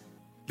wrestling.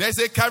 There's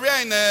a career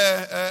in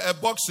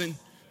boxing.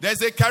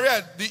 There's a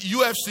career, the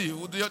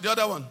UFC, the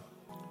other one.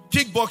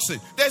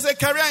 Kickboxing. There's a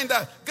career in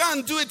that. Go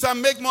and do it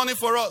and make money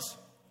for us.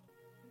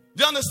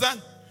 Do you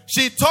understand?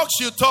 She talks,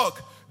 you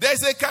talk. There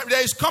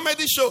is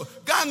comedy show.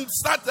 Go and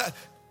start that.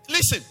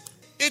 Listen,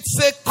 it's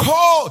a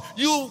call.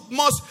 You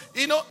must,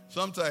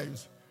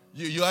 sometimes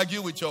you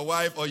argue with your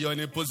wife or you're in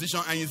a position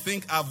and you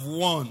think, I've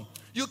won.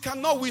 You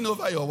cannot win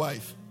over your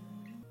wife.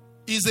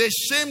 It's a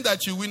shame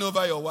that you win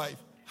over your wife.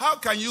 How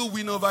can you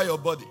win over your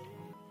body?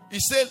 He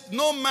said,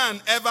 no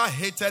man ever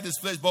hated his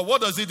flesh. But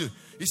what does he do?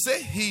 He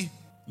said, he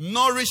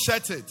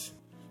nourisheth it.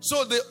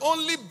 So the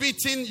only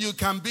beating you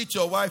can beat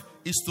your wife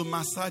is to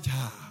massage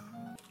her.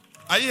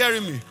 Are you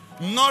hearing me?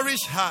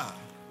 Nourish her.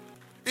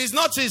 It's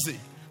not easy,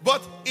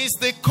 but it's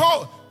the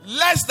call.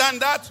 Less than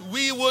that,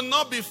 we will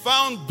not be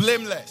found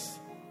blameless.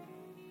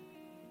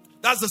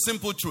 That's the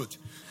simple truth.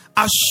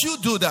 I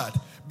should do that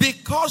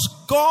because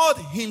God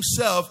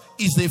himself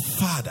is a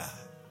father.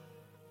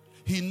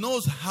 He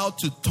knows how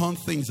to turn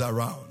things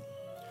around.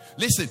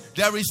 Listen,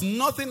 there is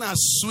nothing as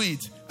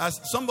sweet as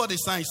somebody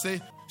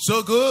say,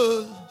 so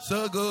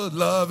good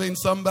loving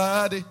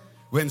somebody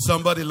when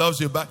somebody loves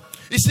you back.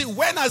 You see,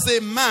 when as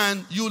a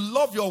man, you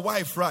love your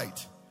wife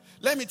right.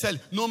 Let me tell you,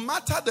 no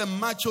matter the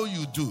macho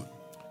you do,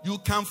 you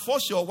can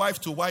force your wife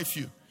to wife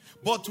you.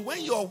 But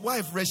when your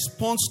wife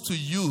responds to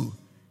you,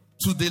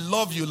 to the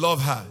love you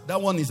love her,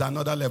 that one is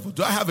another level.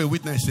 Do I have a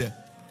witness here?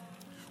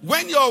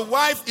 When your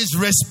wife is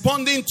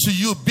responding to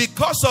you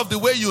because of the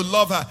way you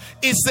love her,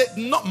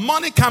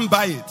 money can't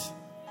buy it.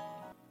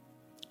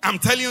 I'm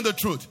telling you the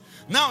truth.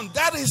 Now,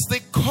 that is the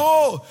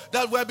call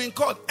that we're being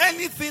called.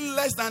 Anything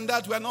less than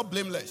that, we're not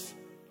blameless.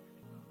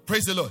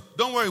 Praise the Lord.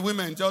 Don't worry,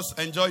 women, just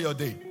enjoy your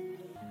day.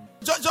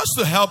 Just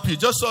to help you,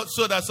 just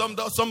so that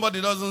somebody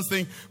doesn't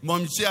think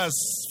Mom Chi has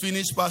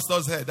finished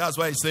pastor's head. That's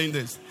why he's saying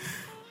this.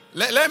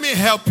 Let me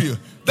help you.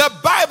 The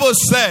Bible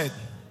said,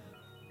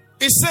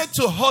 it said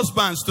to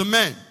husbands, to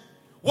men,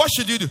 what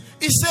should you do?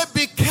 It said,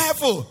 be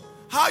careful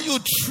how you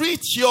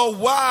treat your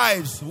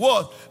wives.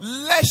 What?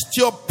 Lest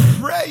your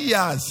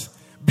prayers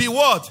be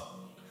what?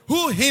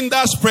 Who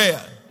hinders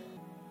prayer?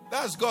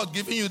 That's God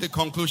giving you the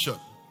conclusion.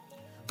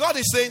 God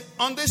is saying,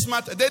 on this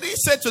matter, they didn't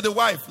say to the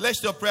wife,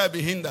 lest your prayer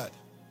be hindered.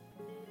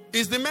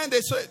 It's the man they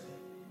said.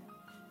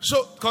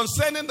 So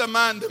concerning the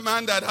man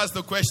that has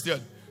the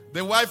question,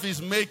 The wife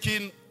is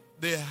making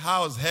the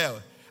house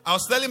hell. I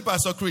was telling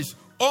Pastor Chris,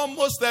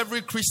 almost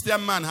every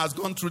Christian man has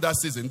gone through that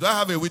season. Do I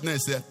have a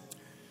witness here?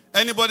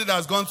 Anybody that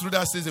has gone through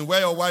that season where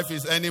your wife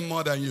is earning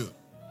more than you?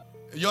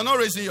 You're not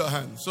raising your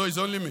hand, so it's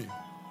only me.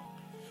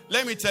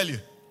 Let me tell you,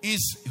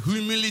 it's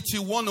humility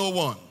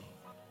 101.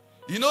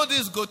 You know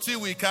this goatee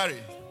we carry?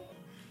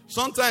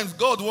 Sometimes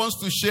God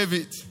wants to shave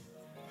it.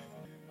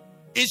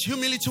 It's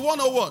humility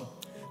 101.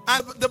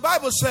 And the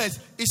Bible says,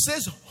 it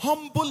says,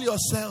 humble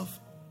yourself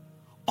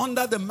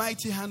under the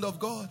mighty hand of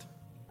God.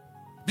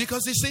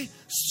 Because you see,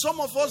 some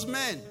of us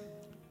men,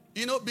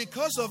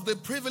 because of the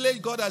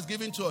privilege God has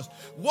given to us,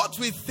 what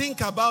we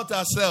think about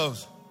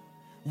ourselves,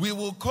 we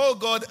will call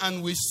God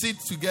and we sit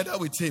together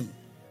with Him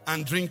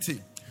and drink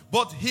tea.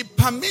 But He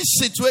permits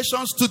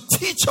situations to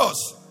teach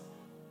us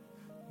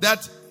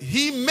that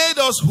He made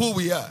us who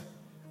we are.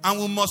 And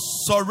we must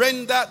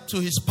surrender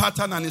to His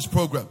pattern and His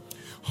program.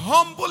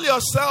 Humble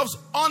yourselves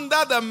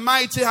under the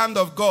mighty hand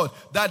of God,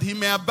 that He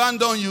may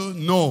abandon you?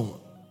 No.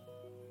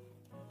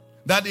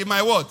 That He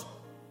might what?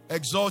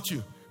 Exalt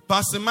you.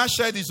 Pastor Matt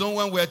shared his own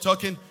when we were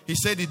talking. He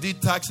said he did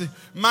taxi.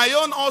 My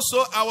own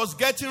also, I was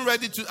getting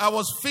ready to, I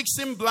was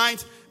fixing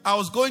blinds. I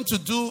was going to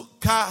do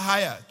car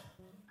hire.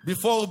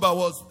 Before Uber I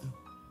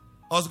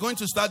was going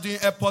to start doing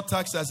airport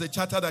taxi as a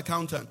chartered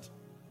accountant.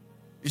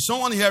 Is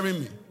someone hearing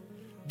me?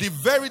 The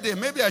very day,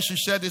 maybe I should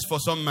share this for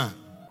some man.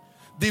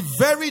 The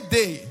very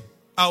day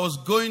I was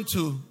going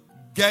to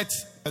get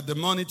the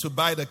money to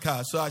buy the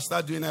car, so I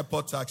started doing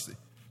airport taxi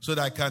so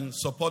that I can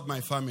support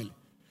my family,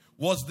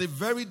 was the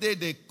very day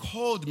they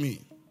called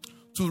me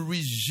to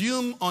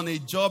resume on a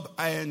job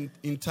I had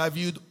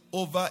interviewed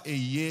over a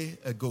year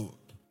ago.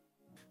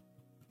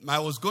 I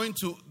was going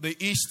to the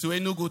east, to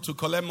Enugu, to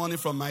collect money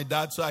from my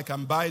dad so I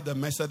can buy the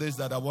Mercedes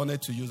that I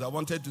wanted to use. I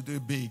wanted to do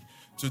it big,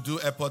 to do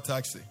airport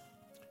taxi.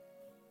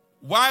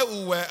 While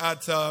we were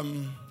at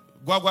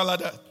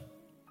Gwagwalada,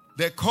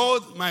 they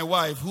called my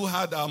wife, who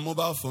had our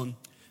mobile phone,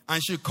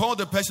 and she called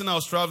the person I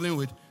was traveling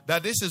with,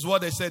 that this is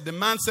what they said. The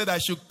man said I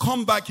should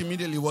come back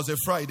immediately. It was a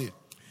Friday.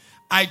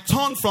 I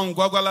turned from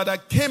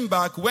Gwagwalada, came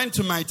back, went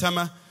to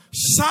Maitama,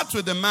 sat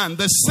with the man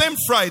the same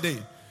Friday.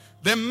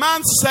 The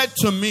man said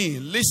to me,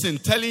 listen,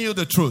 telling you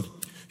the truth.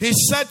 He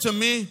said to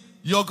me,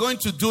 you're going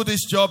to do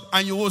this job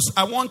and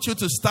I want you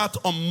to start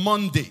on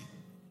Monday.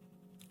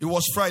 It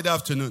was Friday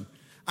afternoon.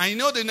 I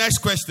know the next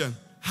question.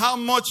 How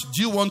much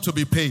do you want to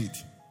be paid?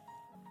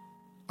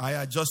 I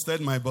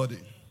adjusted my body.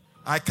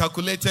 I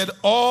calculated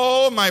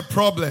all my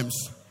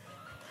problems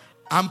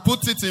and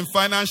put it in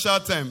financial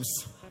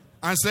terms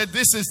and said,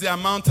 this is the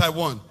amount I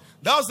want.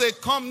 That was a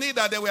company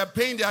that they were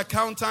paying the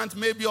accountant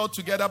maybe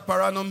altogether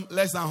per annum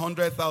less than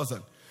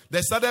 100,000.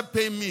 They started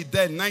paying me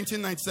then,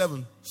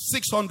 1997,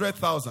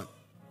 600,000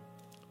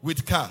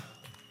 with car.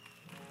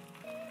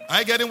 Are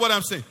you getting what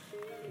I'm saying?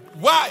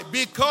 Why?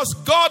 Because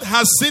God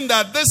has seen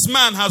that this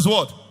man has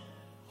what?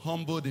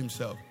 Humbled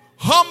himself.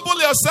 Humble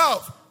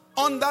yourself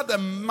under the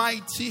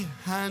mighty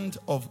hand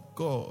of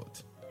God.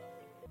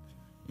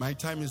 My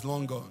time is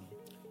long gone.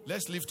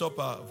 Let's lift up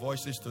our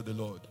voices to the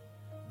Lord.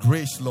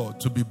 Grace, Lord,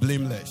 to be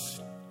blameless.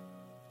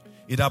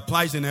 It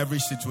applies in every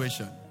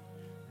situation.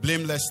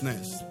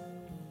 Blamelessness.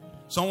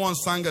 Someone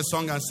sang a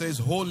song and says,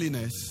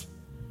 holiness.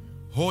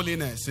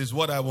 Holiness is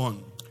what I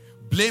want.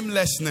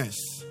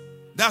 Blamelessness.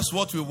 That's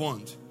what we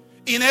want.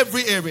 In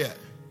every area.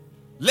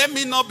 Let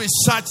me not be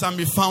searched and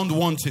be found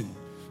wanting.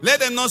 Let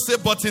them not say,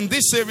 but in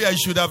this area you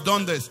should have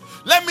done this.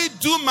 Let me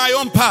do my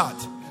own part.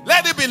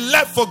 Let it be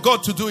left for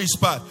God to do His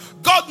part.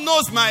 God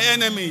knows my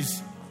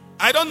enemies.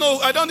 I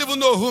don't even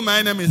know who my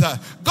enemies are.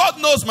 God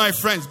knows my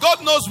friends.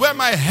 God knows where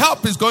my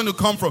help is going to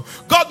come from.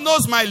 God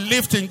knows my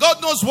lifting. God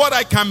knows what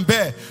I can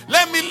bear.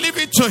 Let me leave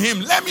it to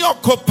Him. Let me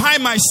occupy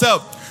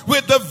myself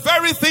with the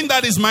very thing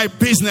that is my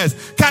business.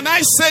 Can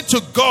I say to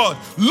God,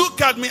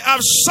 look at me,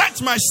 I've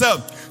searched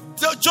myself.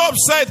 Job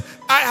said,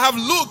 I have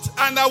looked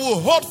and I will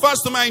hold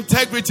fast to my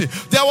integrity.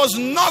 There was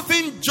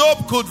nothing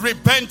Job could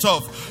repent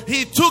of.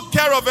 He took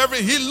care of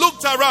everything. He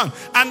looked around.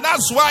 And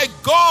that's why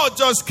God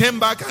just came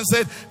back and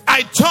said,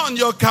 I turn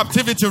your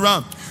captivity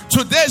around.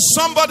 Today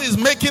somebody is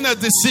making a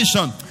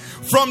decision.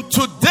 From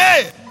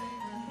today,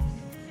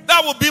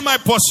 that will be my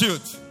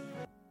pursuit.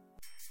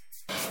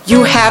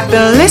 You have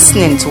been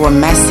listening to a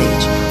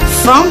message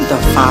from the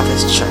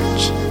Father's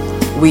Church.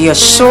 We are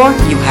sure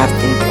you have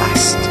been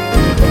blessed.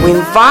 We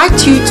invite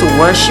you to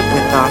worship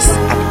with us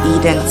at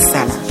Eden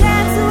Center,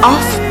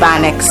 off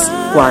Banex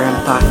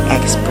Guarimpa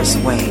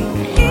Expressway,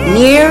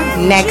 near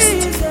Next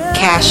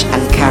Cash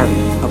and Carry,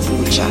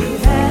 Abuja.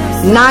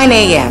 9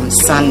 a.m.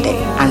 Sunday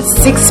and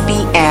 6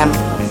 p.m.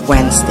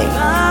 Wednesday.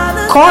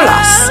 Call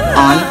us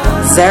on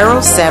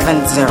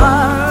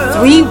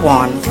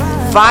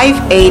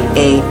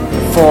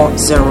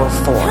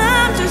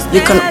 070-31-588-404.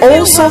 You can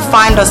also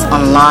find us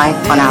online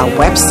on our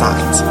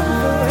website,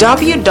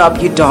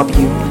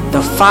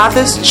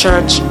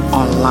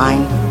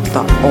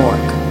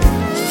 www.thefatherschurchonline.org.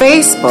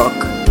 Facebook,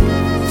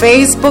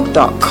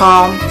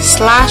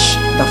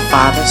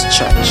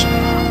 facebook.com/thefatherschurch.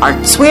 Our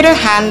Twitter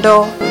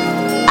handle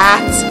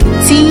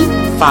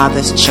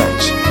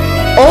 @TFathersChurch.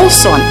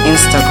 Also on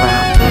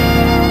Instagram,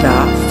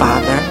 The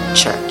Father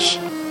Church.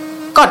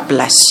 God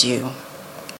bless you.